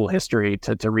in school history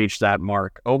to reach that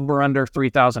mark? Over, under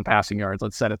 3,000 passing yards.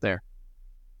 Let's set it there.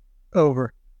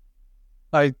 Over.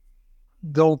 I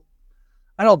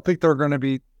don't think they're going to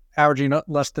be averaging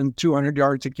less than 200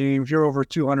 yards a game. If you're over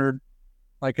 200,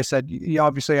 like I said, you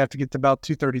obviously have to get to about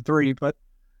 233, but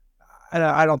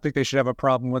I don't think they should have a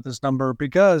problem with this number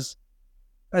because,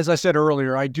 as I said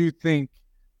earlier, I do think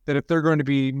that if they're going to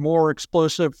be more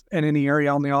explosive in any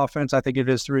area on the offense, I think it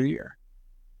is through the air.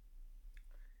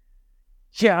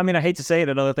 Yeah, I mean, I hate to say it.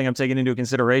 Another thing I'm taking into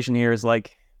consideration here is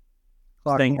like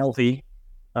staying healthy.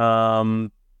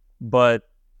 But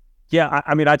yeah,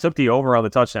 I mean, I took the over on the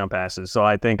touchdown passes, so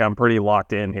I think I'm pretty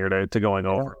locked in here to going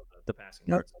over the passing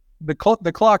yards. The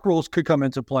clock rules could come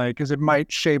into play because it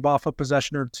might shave off a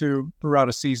possession or two throughout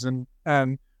a season,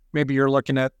 and maybe you're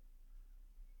looking at,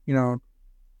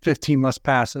 15 less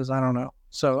passes. I don't know.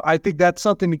 So I think that's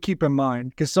something to keep in mind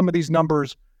because some of these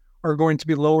numbers are going to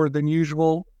be lower than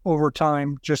usual over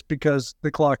time just because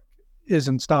the clock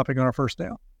isn't stopping on a first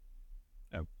down.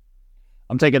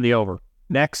 I'm taking the over.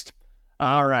 Next.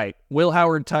 All right. Will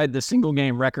Howard tied the single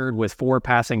game record with 4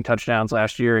 passing touchdowns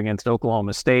last year against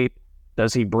Oklahoma State.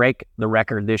 Does he break the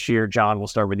record this year? John, we'll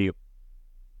start with you.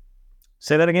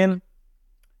 Say that again.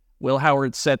 Will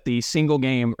Howard set the single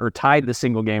game or tied the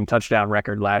single game touchdown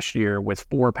record last year with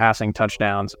 4 passing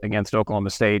touchdowns against Oklahoma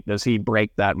State. Does he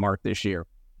break that mark this year?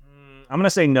 I'm going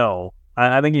to say no.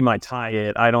 I think he might tie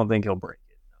it. I don't think he'll break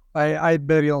it. I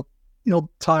bet he'll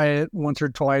tie it once or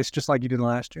twice, just like he did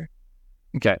last year.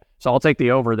 Okay, so I'll take the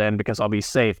over then because I'll be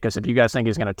safe. Because if you guys think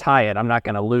he's going to tie it, I'm not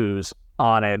going to lose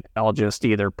on it. I'll just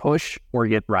either push or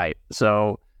get right.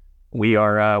 So we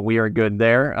are good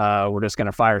there. We're just going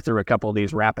to fire through a couple of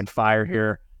these rapid fire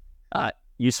here.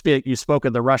 You spoke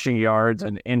of the rushing yards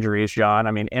and injuries, John.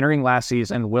 I mean, entering last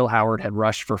season, Will Howard had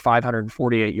rushed for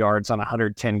 548 yards on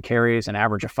 110 carries, an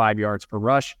average of 5 yards per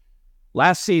rush.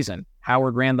 Last season,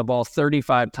 Howard ran the ball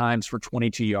 35 times for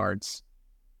 22 yards.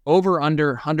 Over under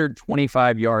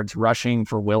 125 yards rushing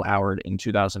for Will Howard in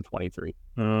 2023.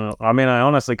 I mean, I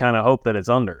honestly kind of hope that it's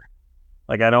under.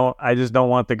 Like, I just don't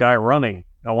want the guy running.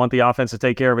 I want the offense to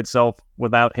take care of itself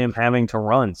without him having to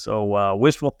run. So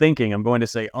wishful thinking, I'm going to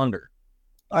say under.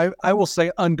 I will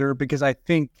say under because I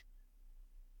think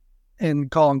in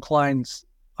Colin Klein's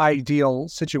ideal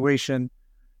situation,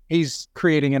 he's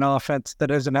creating an offense that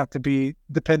doesn't have to be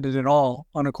dependent at all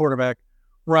on a quarterback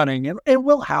running. And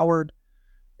Will Howard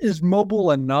is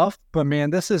mobile enough, but man,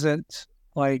 this isn't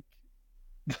like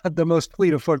the most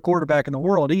fleet of foot quarterback in the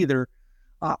world either.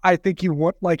 I think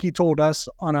like he told us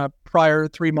on a prior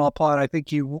 3-mile pod, I think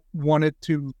he wanted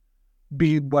to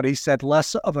be what he said,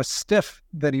 less of a stiff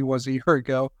than he was a year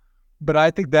ago. But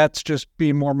I think that's just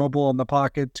being more mobile in the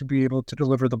pocket to be able to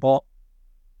deliver the ball.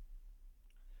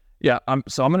 Yeah,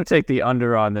 so I'm going to take the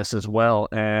under on this as well.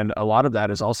 And a lot of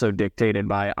that is also dictated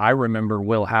by, I remember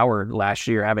Will Howard last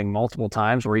year having multiple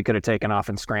times where he could have taken off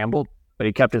and scrambled, but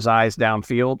he kept his eyes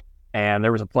downfield. And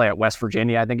there was a play at West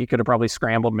Virginia. I think he could have probably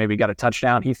scrambled, maybe got a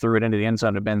touchdown. He threw it into the end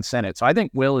zone to Ben Sinnott. So I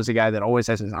think Will is a guy that always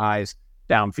has his eyes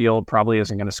downfield, probably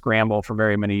isn't going to scramble for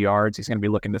very many yards. He's going to be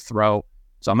looking to throw.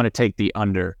 So I'm going to take the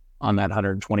under on that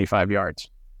 125 yards.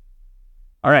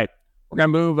 All right. We're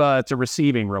going to move to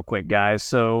receiving real quick, guys.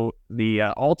 So the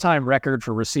all-time record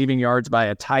for receiving yards by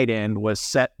a tight end was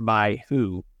set by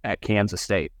who at Kansas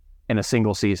State in a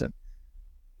single season?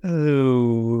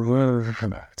 Oh,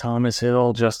 Thomas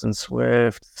Hill, Justin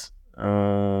Swift. It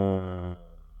was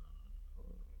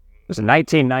in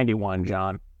 1991,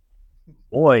 John.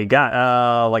 Boy,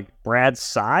 got like Brad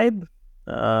Seib?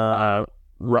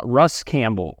 Russ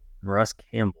Campbell. Russ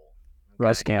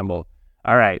Campbell.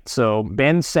 All right, so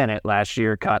Ben Sinnott last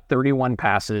year caught 31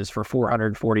 passes for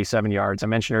 447 yards. I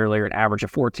mentioned earlier an average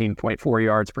of 14.4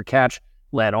 yards per catch,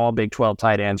 led all Big 12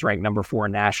 tight ends, ranked number 4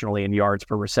 nationally in yards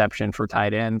per reception for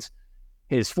tight ends.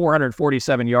 His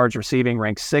 447 yards receiving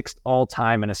ranked 6th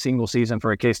all-time in a single season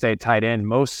for a K-State tight end,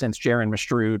 most since Jaron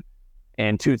Mistrud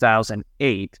in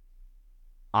 2008.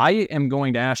 I am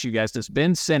going to ask you guys, does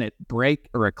Ben Sinnott break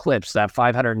or eclipse that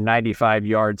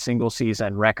 595-yard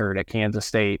single-season record at Kansas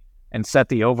State and set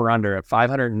the over-under at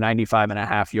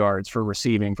 595.5 yards for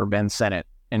receiving for Ben Sinnott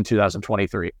in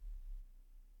 2023?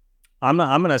 I'm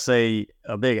going to say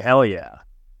a big hell yeah.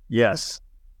 Yes,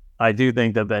 I do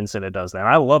think that Ben Sinnott does that.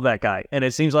 I love that guy. And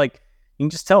it seems like you can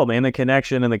just tell, man, the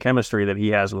connection and the chemistry that he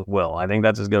has with Will. I think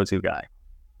that's his go-to guy.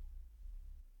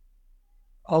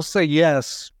 I'll say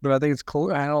yes, but I think it's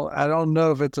cool. I don't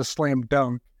know if it's a slam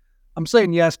dunk. I'm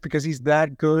saying yes because he's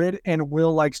that good and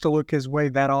Will likes to look his way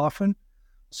that often.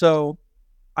 So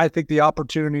I think the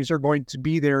opportunities are going to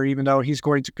be there, even though he's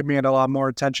going to command a lot more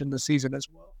attention this season as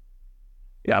well.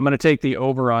 Yeah, I'm going to take the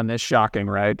over on this. Shocking,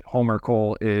 right? Homer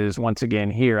Cole is once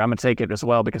again here. I'm going to take it as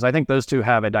well because I think those two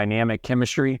have a dynamic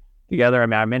chemistry together. I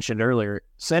mean, I mentioned earlier,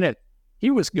 Sinnott,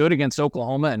 he was good against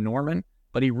Oklahoma and Norman,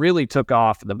 but he really took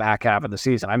off the back half of the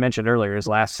season. I mentioned earlier, his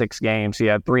last 6 games, he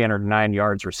had 309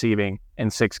 yards receiving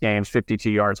in 6 games, 52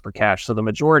 yards per catch. So the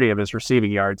majority of his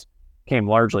receiving yards came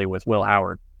largely with Will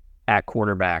Howard at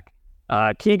quarterback.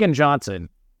 Keegan Johnson,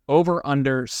 over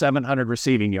under 700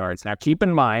 receiving yards. Now, keep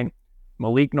in mind,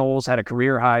 Malik Knowles had a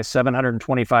career-high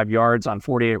 725 yards on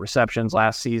 48 receptions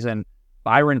last season.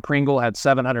 Byron Pringle had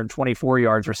 724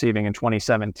 yards receiving in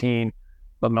 2017.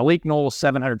 But Malik Knowles'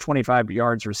 725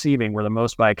 yards receiving were the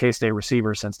most by a K-State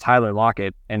receiver since Tyler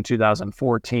Lockett in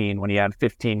 2014 when he had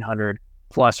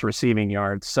 1,500-plus receiving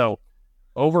yards. So,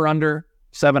 over-under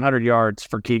 700 yards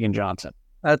for Keegan Johnson.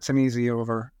 That's an easy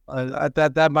over.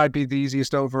 That might be the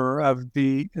easiest over of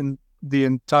the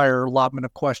entire allotment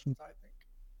of questions, I think.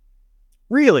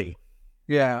 Really?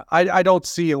 Yeah, I don't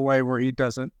see a way where he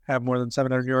doesn't have more than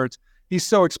 700 yards. He's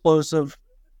so explosive,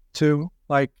 too.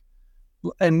 Like,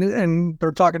 and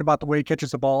they're talking about the way he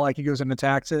catches the ball, like he goes and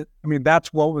attacks it. I mean,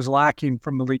 that's what was lacking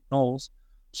from Malik Knowles.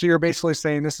 So you're basically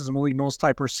saying this is a Malik Knowles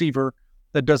type receiver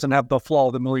that doesn't have the flaw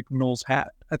that Malik Knowles had.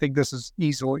 I think this is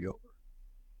easily over.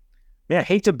 Yeah, I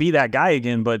hate to be that guy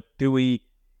again, but do we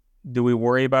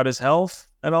worry about his health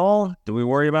at all? Do we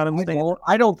worry about him staying?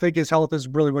 I don't think his health is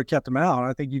really what kept him out.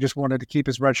 I think he just wanted to keep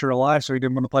his red shirt alive, so he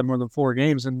didn't want to play more than 4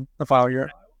 games in the final year.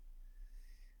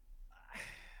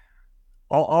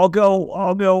 I'll go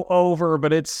over,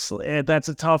 but that's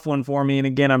a tough one for me. And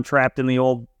again, I'm trapped in the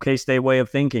old K-State way of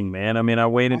thinking, man. I mean, I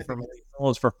waited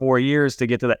for 4 years to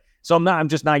get to that. So I'm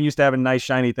just not used to having nice,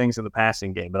 shiny things in the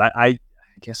passing game. But I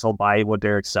guess I'll buy what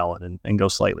Derek's selling and go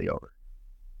slightly over.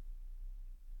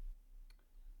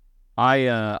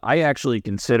 I actually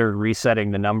considered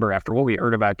resetting the number after what we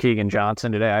heard about Keegan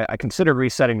Johnson today. I considered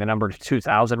resetting the number to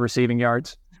 2,000 receiving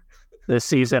yards this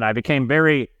season. I became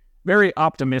very, very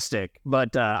optimistic,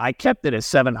 but I kept it as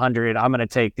 700. I'm going to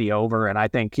take the over, and I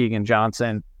think Keegan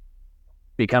Johnson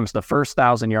becomes the first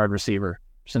 1,000-yard receiver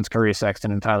since Curry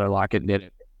Sexton and Tyler Lockett did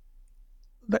it.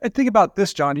 But think about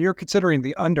this, John. You're considering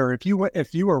the under. If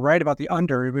you were right about the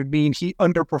under, it would mean he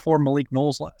underperformed Malik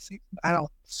Knowles last season. I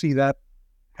don't see that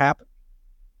happen.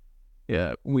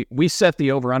 Yeah, we set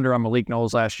the over-under on Malik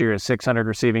Knowles last year at 600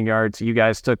 receiving yards. You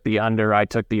guys took the under. I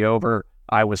took the over.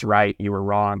 I was right. You were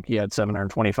wrong. He had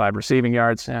 725 receiving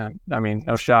yards. I mean,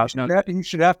 no shots. You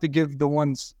should have to give the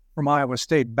ones from Iowa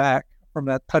State back from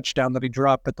that touchdown that he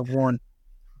dropped at the Warren.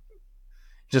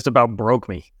 Just about broke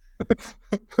me.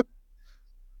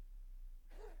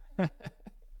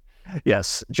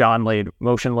 Yes, John laid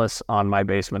motionless on my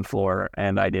basement floor,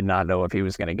 and I did not know if he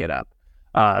was going to get up.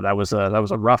 That was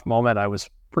a rough moment. I was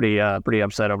pretty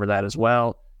upset over that as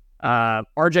well.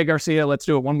 RJ Garcia, let's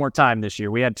do it one more time this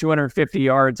year. We had 250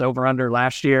 yards over under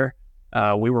last year.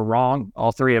 We were wrong.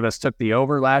 All 3 of us took the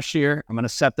over last year. I'm going to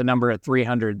set the number at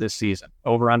 300 this season.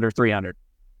 Over under 300.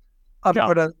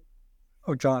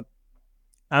 John.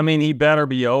 I mean, he better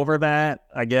be over that,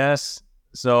 I guess.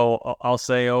 So I'll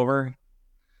say over.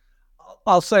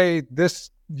 I'll say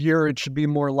this year it should be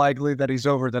more likely that he's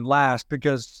over than last,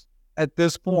 because at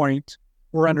this point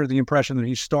we're under the impression that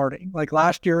he's starting. Like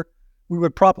last year, we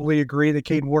would probably agree that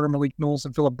Caden Ward, Malik Knowles,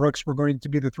 and Phillip Brooks were going to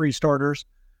be the 3 starters.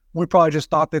 We probably just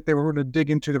thought that they were going to dig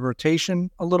into the rotation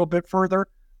a little bit further.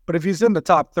 But if he's in the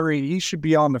top 3, he should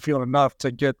be on the field enough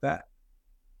to get that.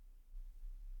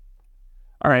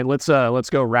 All right, let's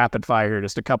go rapid fire.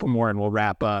 Just a couple more and we'll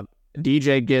wrap up.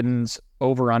 DJ Giddens,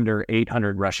 over under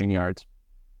 800 rushing yards.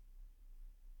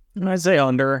 I'd say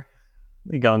under.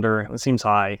 I think under. It seems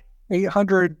high.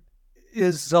 800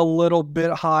 is a little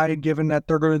bit high given that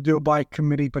they're going to do it by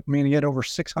committee, but man, he had over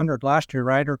 600 last year,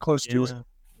 right? Or close to it.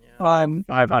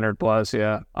 500 plus,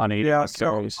 on 8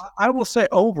 carries. So I will say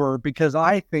over, because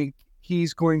I think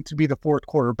he's going to be the 4th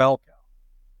quarter bell cow.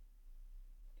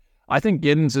 I think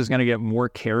Giddens is going to get more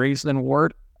carries than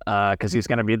Ward because he's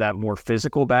going to be that more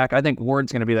physical back. I think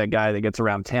Ward's going to be that guy that gets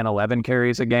around 10, 11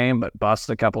 carries a game, but busts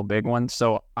a couple big ones.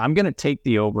 So I'm going to take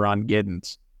the over on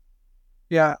Giddens.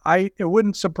 Yeah, it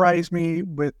wouldn't surprise me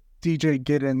with DJ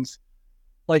Giddens.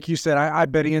 Like you said, I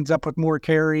bet he ends up with more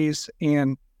carries,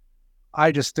 and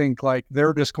I just think like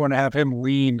they're just going to have him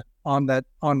lean on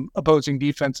opposing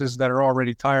defenses that are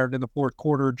already tired in the 4th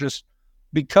quarter just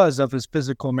because of his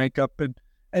physical makeup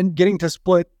and getting to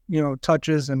split,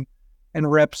 touches and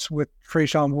reps with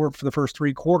Treshaun Ward for the first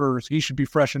 3 quarters. He should be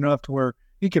fresh enough to where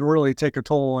he can really take a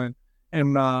toll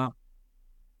and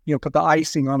put the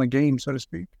icing on a game, so to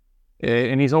speak.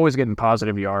 And he's always getting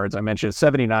positive yards. I mentioned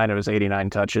 79 of his 89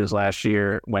 touches last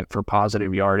year went for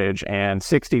positive yardage, and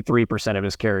 63% of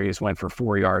his carries went for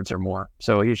 4 yards or more.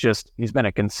 So he's been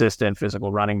a consistent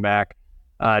physical running back.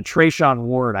 Treshaun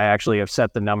Ward, I actually have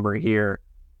set the number here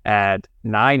at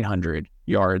 900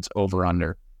 yards over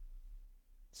under.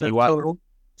 Is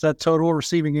that total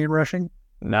receiving and rushing?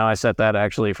 No, I set that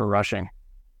actually for rushing.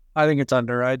 I think it's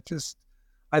under.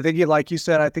 I think like you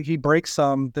said, I think he breaks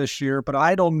some this year, but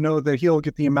I don't know that he'll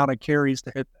get the amount of carries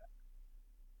to hit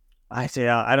that.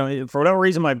 I don't, for whatever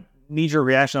reason, my knee-jerk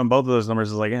reaction on both of those numbers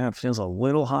is like, it feels a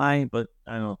little high, but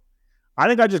I don't know. I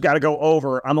think I just got to go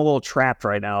over. I'm a little trapped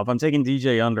right now. If I'm taking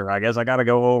DJ under, I guess I got to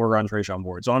go over on Trayshawn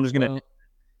Ward. So I'm just going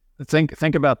to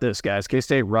think about this, guys.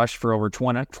 K-State rushed for over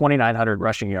 2,900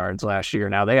 rushing yards last year.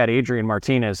 Now, they had Adrian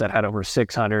Martinez that had over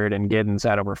 600 and Giddens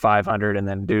had over 500, and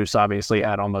then Deuce obviously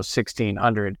had almost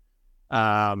 1,600.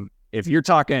 If you're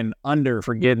talking under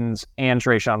for Giddens and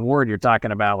Trayshawn Ward, you're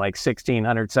talking about like 1,600,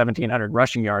 1,700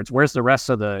 rushing yards. Where's the rest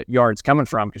of the yards coming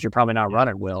from? Because you're probably not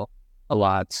running Will a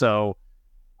lot. So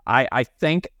I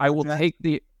think I will take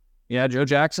Joe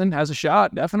Jackson has a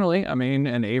shot, definitely. I mean,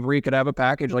 and Avery could have a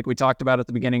package like we talked about at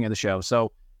the beginning of the show.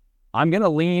 So I'm going to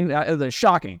lean,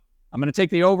 shocking. I'm going to take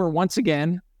the over once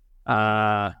again.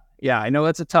 I know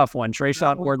that's a tough one.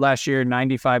 Trayshawn Ward last year,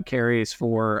 95 carries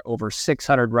for over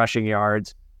 600 rushing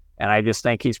yards. And I just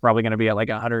think he's probably going to be at like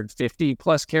 150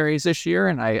 plus carries this year.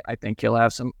 And I think he'll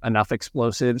have enough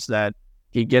explosives that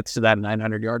he gets to that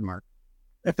 900 yard mark.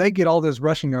 If they get all those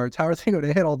rushing yards, how are they going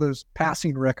to hit all those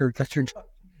passing records that you're talking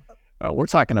about? We're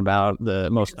talking about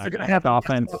the most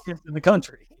offense in the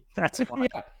country. That's it.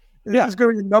 Yeah, it's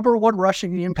going to be the number one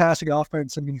rushing and passing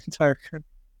offense in the entire country.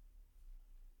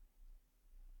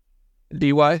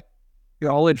 DY,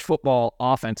 college football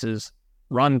offenses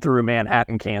run through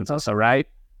Manhattan, Kansas, all right?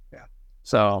 Yeah.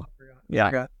 So,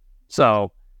 yeah.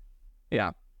 So,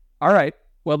 yeah. All right.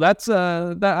 Well, that's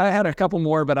that. I had a couple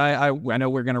more, but I know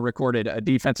we're going to record a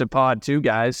defensive pod too,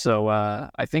 guys. So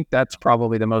I think that's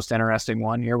probably the most interesting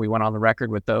one here. We went on the record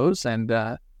with those, and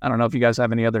I don't know if you guys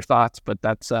have any other thoughts, but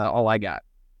that's all I got.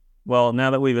 Well,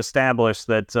 now that we've established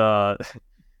that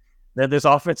that this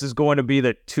offense is going to be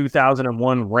the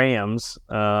 2001 Rams,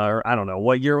 or I don't know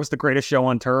what year was the greatest show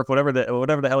on turf, whatever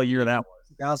the hell year that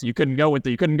was. You couldn't go with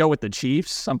the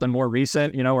Chiefs, something more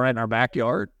recent, right in our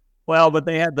backyard. Well, but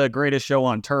they had the greatest show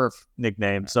on turf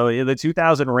nickname. So the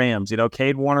 2000 Rams,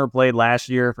 Cade Warner played last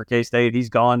year for K-State. He's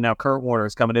gone. Now Kurt Warner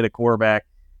is coming in at quarterback,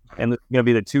 and it's going to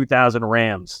be the 2000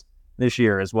 Rams this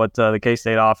year is what the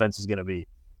K-State offense is going to be.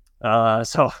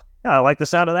 So I like the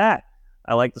sound of that.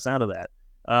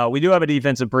 We do have a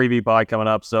defensive preview pod coming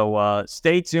up, so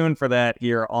stay tuned for that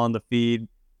here on the feed.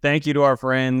 Thank you to our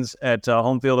friends at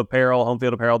Homefield Apparel,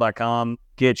 homefieldapparel.com.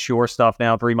 Get your stuff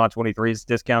now. 3MOD23 is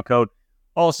the discount code.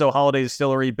 Also, Holiday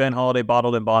Distillery, Ben Holiday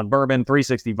Bottled and Bond Bourbon,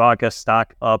 360 Vodka,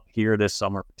 stock up here this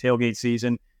summer for tailgate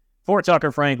season. For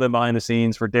Tucker Franklin behind the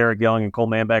scenes, for Derek Young and Cole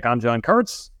Manbeck, I'm John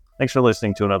Kurtz. Thanks for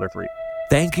listening to another 3.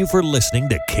 Thank you for listening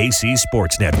to KC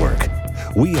Sports Network.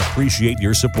 We appreciate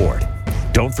your support.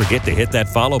 Don't forget to hit that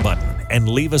follow button and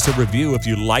leave us a review if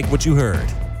you like what you heard.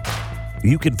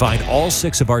 You can find all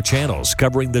 6 of our channels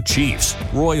covering the Chiefs,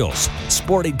 Royals,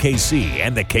 Sporting KC,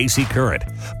 and the KC Current,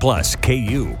 plus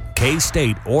KU,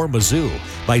 K-State, or Mizzou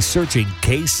by searching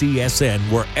KCSN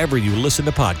wherever you listen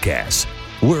to podcasts.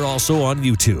 We're also on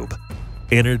YouTube.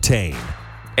 Entertain,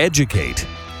 educate,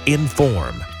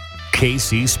 inform.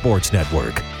 KC Sports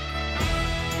Network.